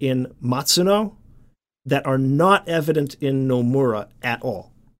and in Matsuno that are not evident in Nomura at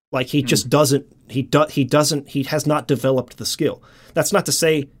all. Like, he just doesn't, he has not developed the skill. That's not to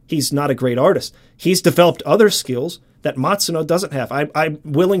say he's not a great artist. He's developed other skills that Matsuno doesn't have. I'm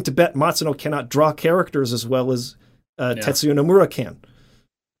willing to bet Matsuno cannot draw characters as well as Tetsuya Nomura can.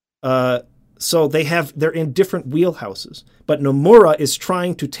 So they're in different wheelhouses. But Nomura is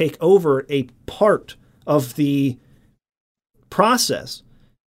trying to take over a part of the process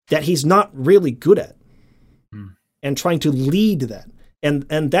that he's not really good at, and trying to lead that.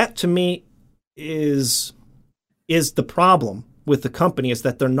 And that, to me, is the problem with the company, is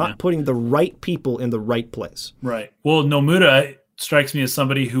that they're not putting the right people in the right place. Right. Well, Nomura strikes me as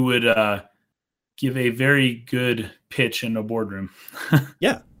somebody who would give a very good pitch in a boardroom.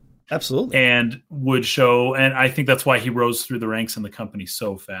 Yeah, absolutely. And would show, and I think that's why he rose through the ranks in the company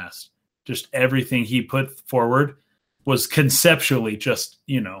so fast. Just everything he put forward was conceptually just,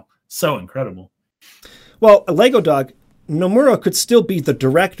 so incredible. Well, Lego Dog, Nomura could still be the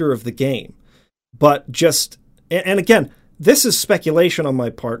director of the game, but and again, this is speculation on my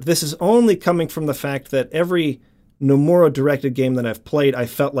part. This is only coming from the fact that every Nomura directed game that I've played, I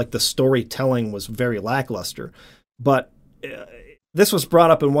felt like the storytelling was very lackluster. But this was brought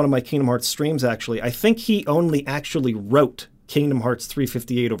up in one of my Kingdom Hearts streams, actually. I think he only actually wrote Kingdom Hearts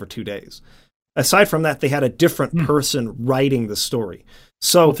 358 over 2 days. Aside from that, they had a different person writing the story.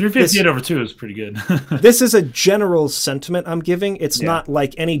 So 358 over 2 is pretty good. This is a general sentiment I'm giving. It's not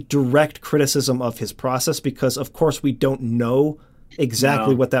like any direct criticism of his process, because, of course, we don't know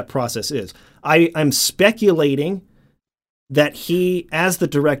exactly what that process is. I'm speculating that he, as the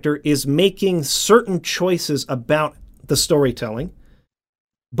director, is making certain choices about the storytelling,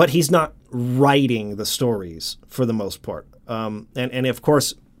 but he's not writing the stories for the most part. And of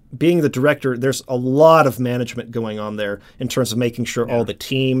course, being the director, there's a lot of management going on there in terms of making sure all the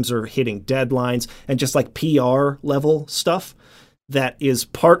teams are hitting deadlines, and just like PR level stuff that is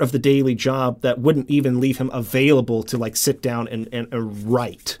part of the daily job that wouldn't even leave him available to like sit down and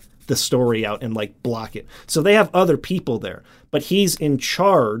write the story out and like block it. So they have other people there, but he's in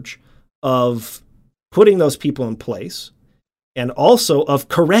charge of putting those people in place and also of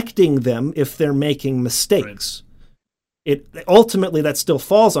correcting them if they're making mistakes. Ultimately, that still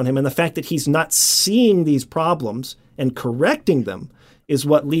falls on him, and the fact that he's not seeing these problems and correcting them is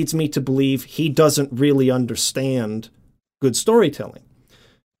what leads me to believe he doesn't really understand good storytelling.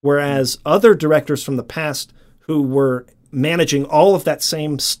 Whereas other directors from the past who were managing all of that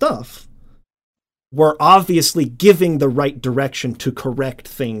same stuff were obviously giving the right direction to correct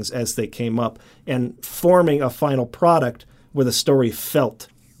things as they came up and forming a final product where the story felt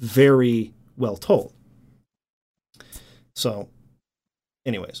very well told. So,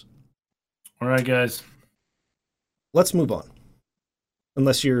 anyways. All right, guys. Let's move on.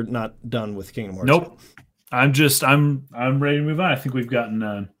 Unless you're not done with Kingdom Hearts. Nope. I'm ready to move on. I think we've got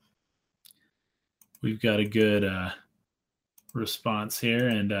a good response here,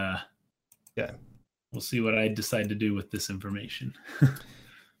 and we'll see what I decide to do with this information.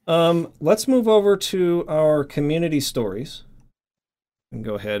 Let's move over to our community stories. And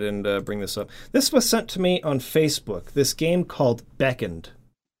go ahead and bring this up. This was sent to me on Facebook, this game called Beckoned.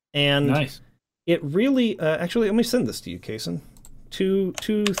 And nice. It really, actually, let me send this to you, Kason. Two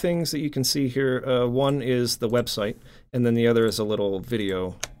things that you can see here. One is the website, and then the other is a little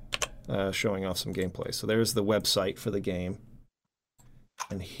video showing off some gameplay. So there's the website for the game.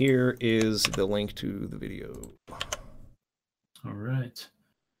 And here is the link to the video. All right.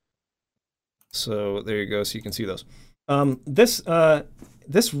 So there you go, so you can see those.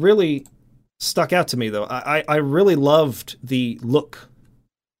 This really stuck out to me, though. I really loved the look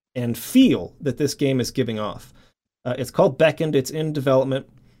and feel that this game is giving off. It's called Beckoned. It's in development,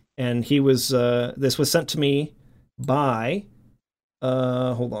 and this was sent to me by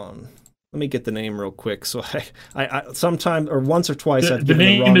hold on. let me get the name real quick. So I sometime or once or twice I've the given the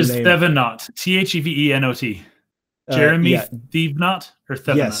name wrong is name. Thevenot. Thevenot. Jeremy Thevenot or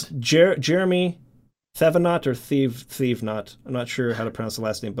Thevenot? Yes, Jeremy Thevenot or Thevenot. I'm not sure how to pronounce the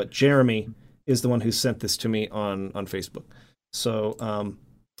last name, but Jeremy is the one who sent this to me on Facebook. So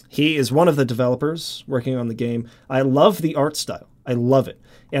he is one of the developers working on the game. I love the art style. I love it.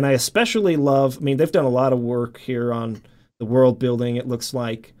 And I especially love, I mean, they've done a lot of work here on the world building, it looks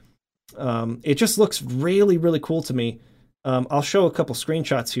like. It just looks really, really cool to me. I'll show a couple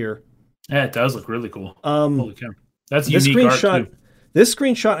screenshots here. Yeah, it does look really cool. Holy cow. That's this unique screenshot, art too. This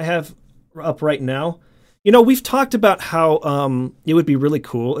screenshot I have up right now, you know, we've talked about how it would be really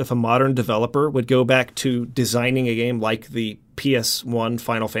cool if a modern developer would go back to designing a game like the PS1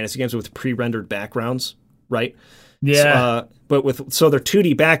 Final Fantasy games with pre-rendered backgrounds, right? Yeah. But they're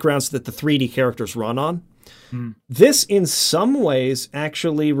 2D backgrounds that the 3D characters run on. This, in some ways,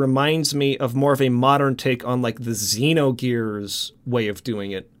 actually reminds me of more of a modern take on like the Xenogears way of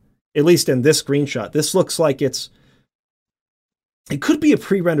doing it. At least in this screenshot. This looks like it could be a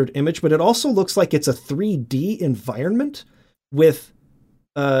pre-rendered image, but it also looks like it's a 3D environment with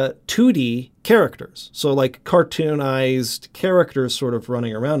 2D characters. So like cartoonized characters sort of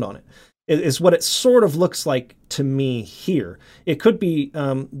running around on it. Is what it sort of looks like to me here. It could be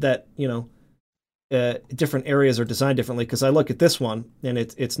that, you know, different areas are designed differently, because I look at this one and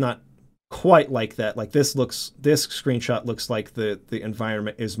it's not quite like that. Like this screenshot looks like the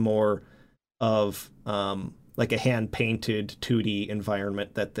environment is more of like a hand painted 2D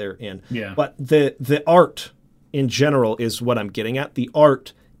environment that they're in. Yeah. But the art in general is what I'm getting at. The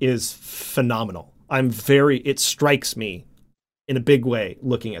art is phenomenal. It strikes me in a big way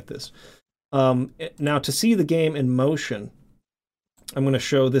looking at this. Now to see the game in motion, I'm going to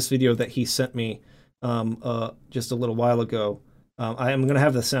show this video that he sent me just a little while ago. I am going to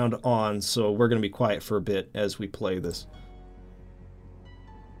have the sound on, so we're going to be quiet for a bit as we play this.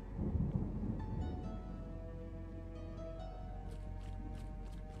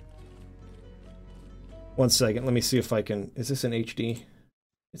 One second, let me see if I can... Is this in HD?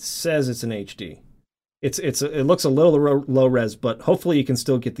 It says it's in HD. It looks a little low res, but hopefully you can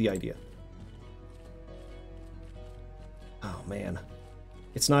still get the idea. Oh man,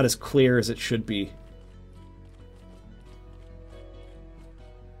 it's not as clear as it should be.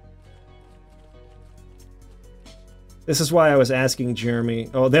 This is why I was asking Jeremy.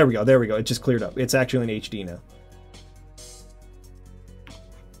 Oh, there we go. It just cleared up. It's actually in HD now.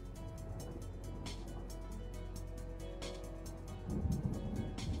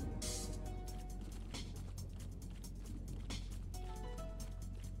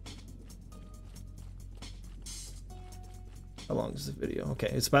 How long is the video? Okay,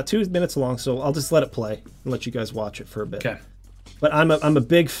 it's about 2 minutes long, so I'll just let it play and let you guys watch it for a bit. Okay. But I'm a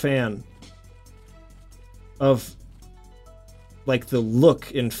big fan of like the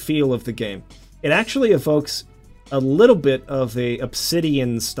look and feel of the game. It actually evokes a little bit of a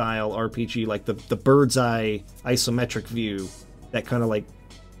Obsidian style RPG, like the bird's eye isometric view that kind of like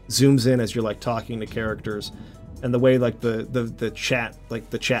zooms in as you're like talking to characters, and the way like the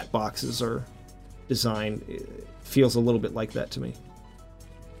chat boxes are designed, it feels a little bit like that to me.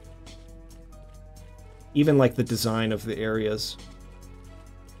 Even like the design of the areas.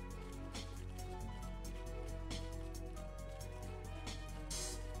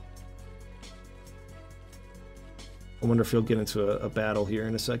 I wonder if he'll get into a battle here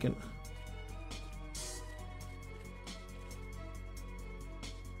in a second.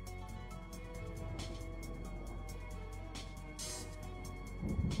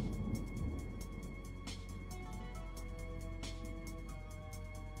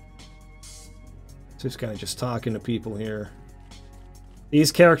 So he's kind of just talking to people here.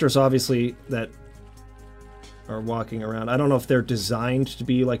 These characters, obviously, that are walking around, I don't know if they're designed to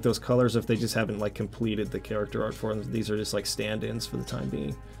be like those colors, if they just haven't like completed the character art for them. These are just like stand-ins for the time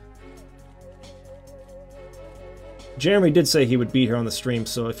being. Jeremy did say he would be here on the stream,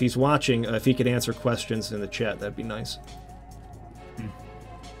 so if he's watching, if he could answer questions in the chat, that'd be nice.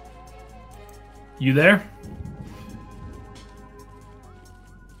 You there?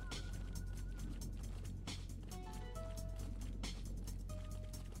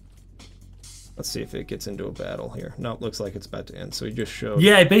 Let's see if it gets into a battle here. No, it looks like it's about to end, so he just showed...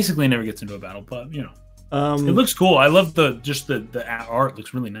 Yeah, it basically never gets into a battle, but, you know. It looks cool. I love the art.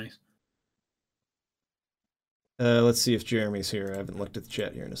 Looks really nice. Let's see if Jeremy's here. I haven't looked at the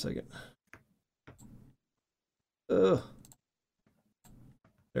chat here in a second. There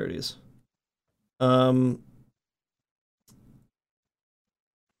it is.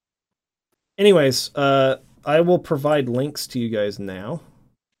 Anyways, I will provide links to you guys now.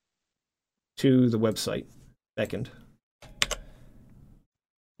 to the website beckoned.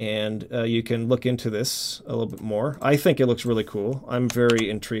 And you can look into this a little bit more. I think it looks really cool. I'm very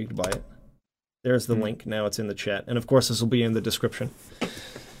intrigued by it. There's the link. Now it's in the chat. And of course, this will be in the description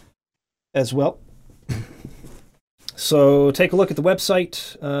as well. So take a look at the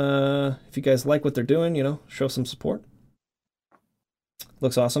website. If you guys like what they're doing, show some support.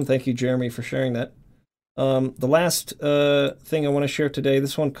 Looks awesome. Thank you, Jeremy, for sharing that. The last thing I want to share today,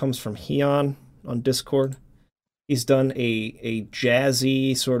 this one comes from Heon on Discord. He's done a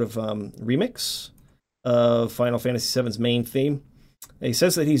jazzy sort of remix of Final Fantasy VII's main theme. He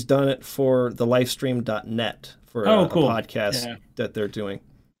says that he's done it for the livestream.net for a podcast that they're doing.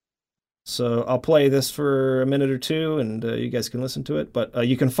 So I'll play this for a minute or two, and you guys can listen to it. But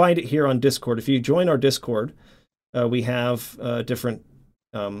you can find it here on Discord. If you join our Discord, we have different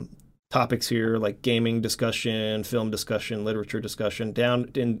topics here, like gaming discussion, film discussion, literature discussion.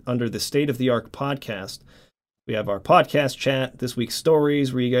 Down under the State of the Arc podcast, we have our podcast chat, this week's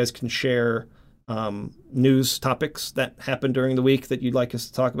stories, where you guys can share news topics that happened during the week that you'd like us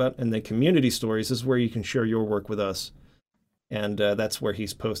to talk about. And then community stories is where you can share your work with us. And that's where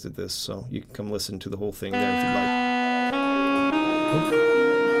he's posted this, so you can come listen to the whole thing there if you'd like.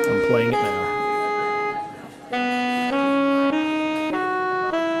 I'm playing it now.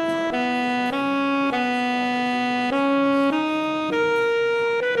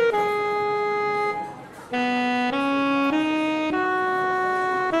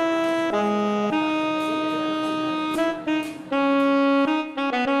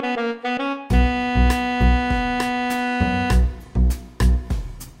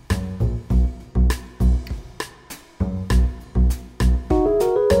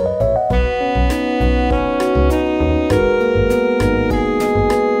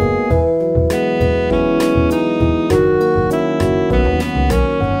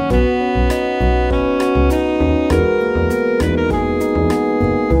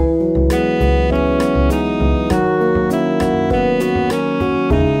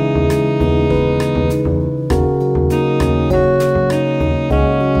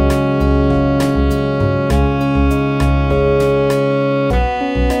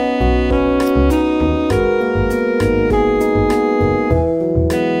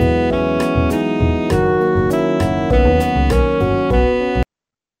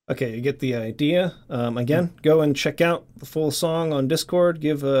 Okay, you get the idea. Again, go and check out the full song on Discord.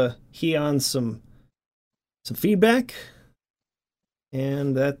 Give Heon some feedback,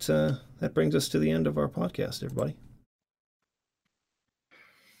 and that brings us to the end of our podcast, everybody.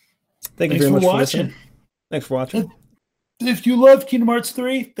 Thank you very much for listening. Thanks for watching. If you love Kingdom Hearts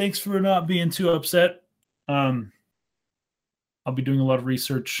 3, thanks for not being too upset. I'll be doing a lot of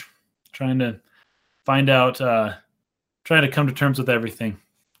research, trying to find out, trying to come to terms with everything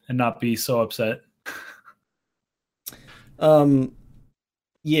and not be so upset.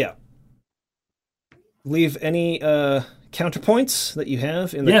 Yeah. Leave any counterpoints that you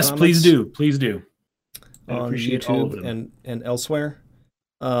have in the comments. Yes, please do. Please do. On YouTube and elsewhere.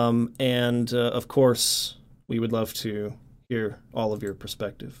 And of course, we would love to hear all of your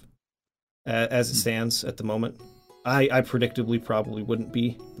perspective. As it stands at the moment, I predictably probably wouldn't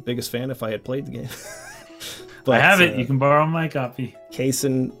be the biggest fan if I had played the game. But I have it. You can borrow my copy.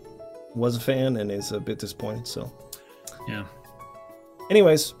 Kaysen was a fan and is a bit disappointed, so. Yeah.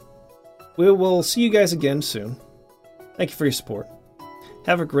 Anyways, we will see you guys again soon. Thank you for your support.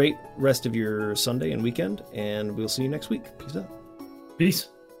 Have a great rest of your Sunday and weekend, and we'll see you next week. Peace out. Peace.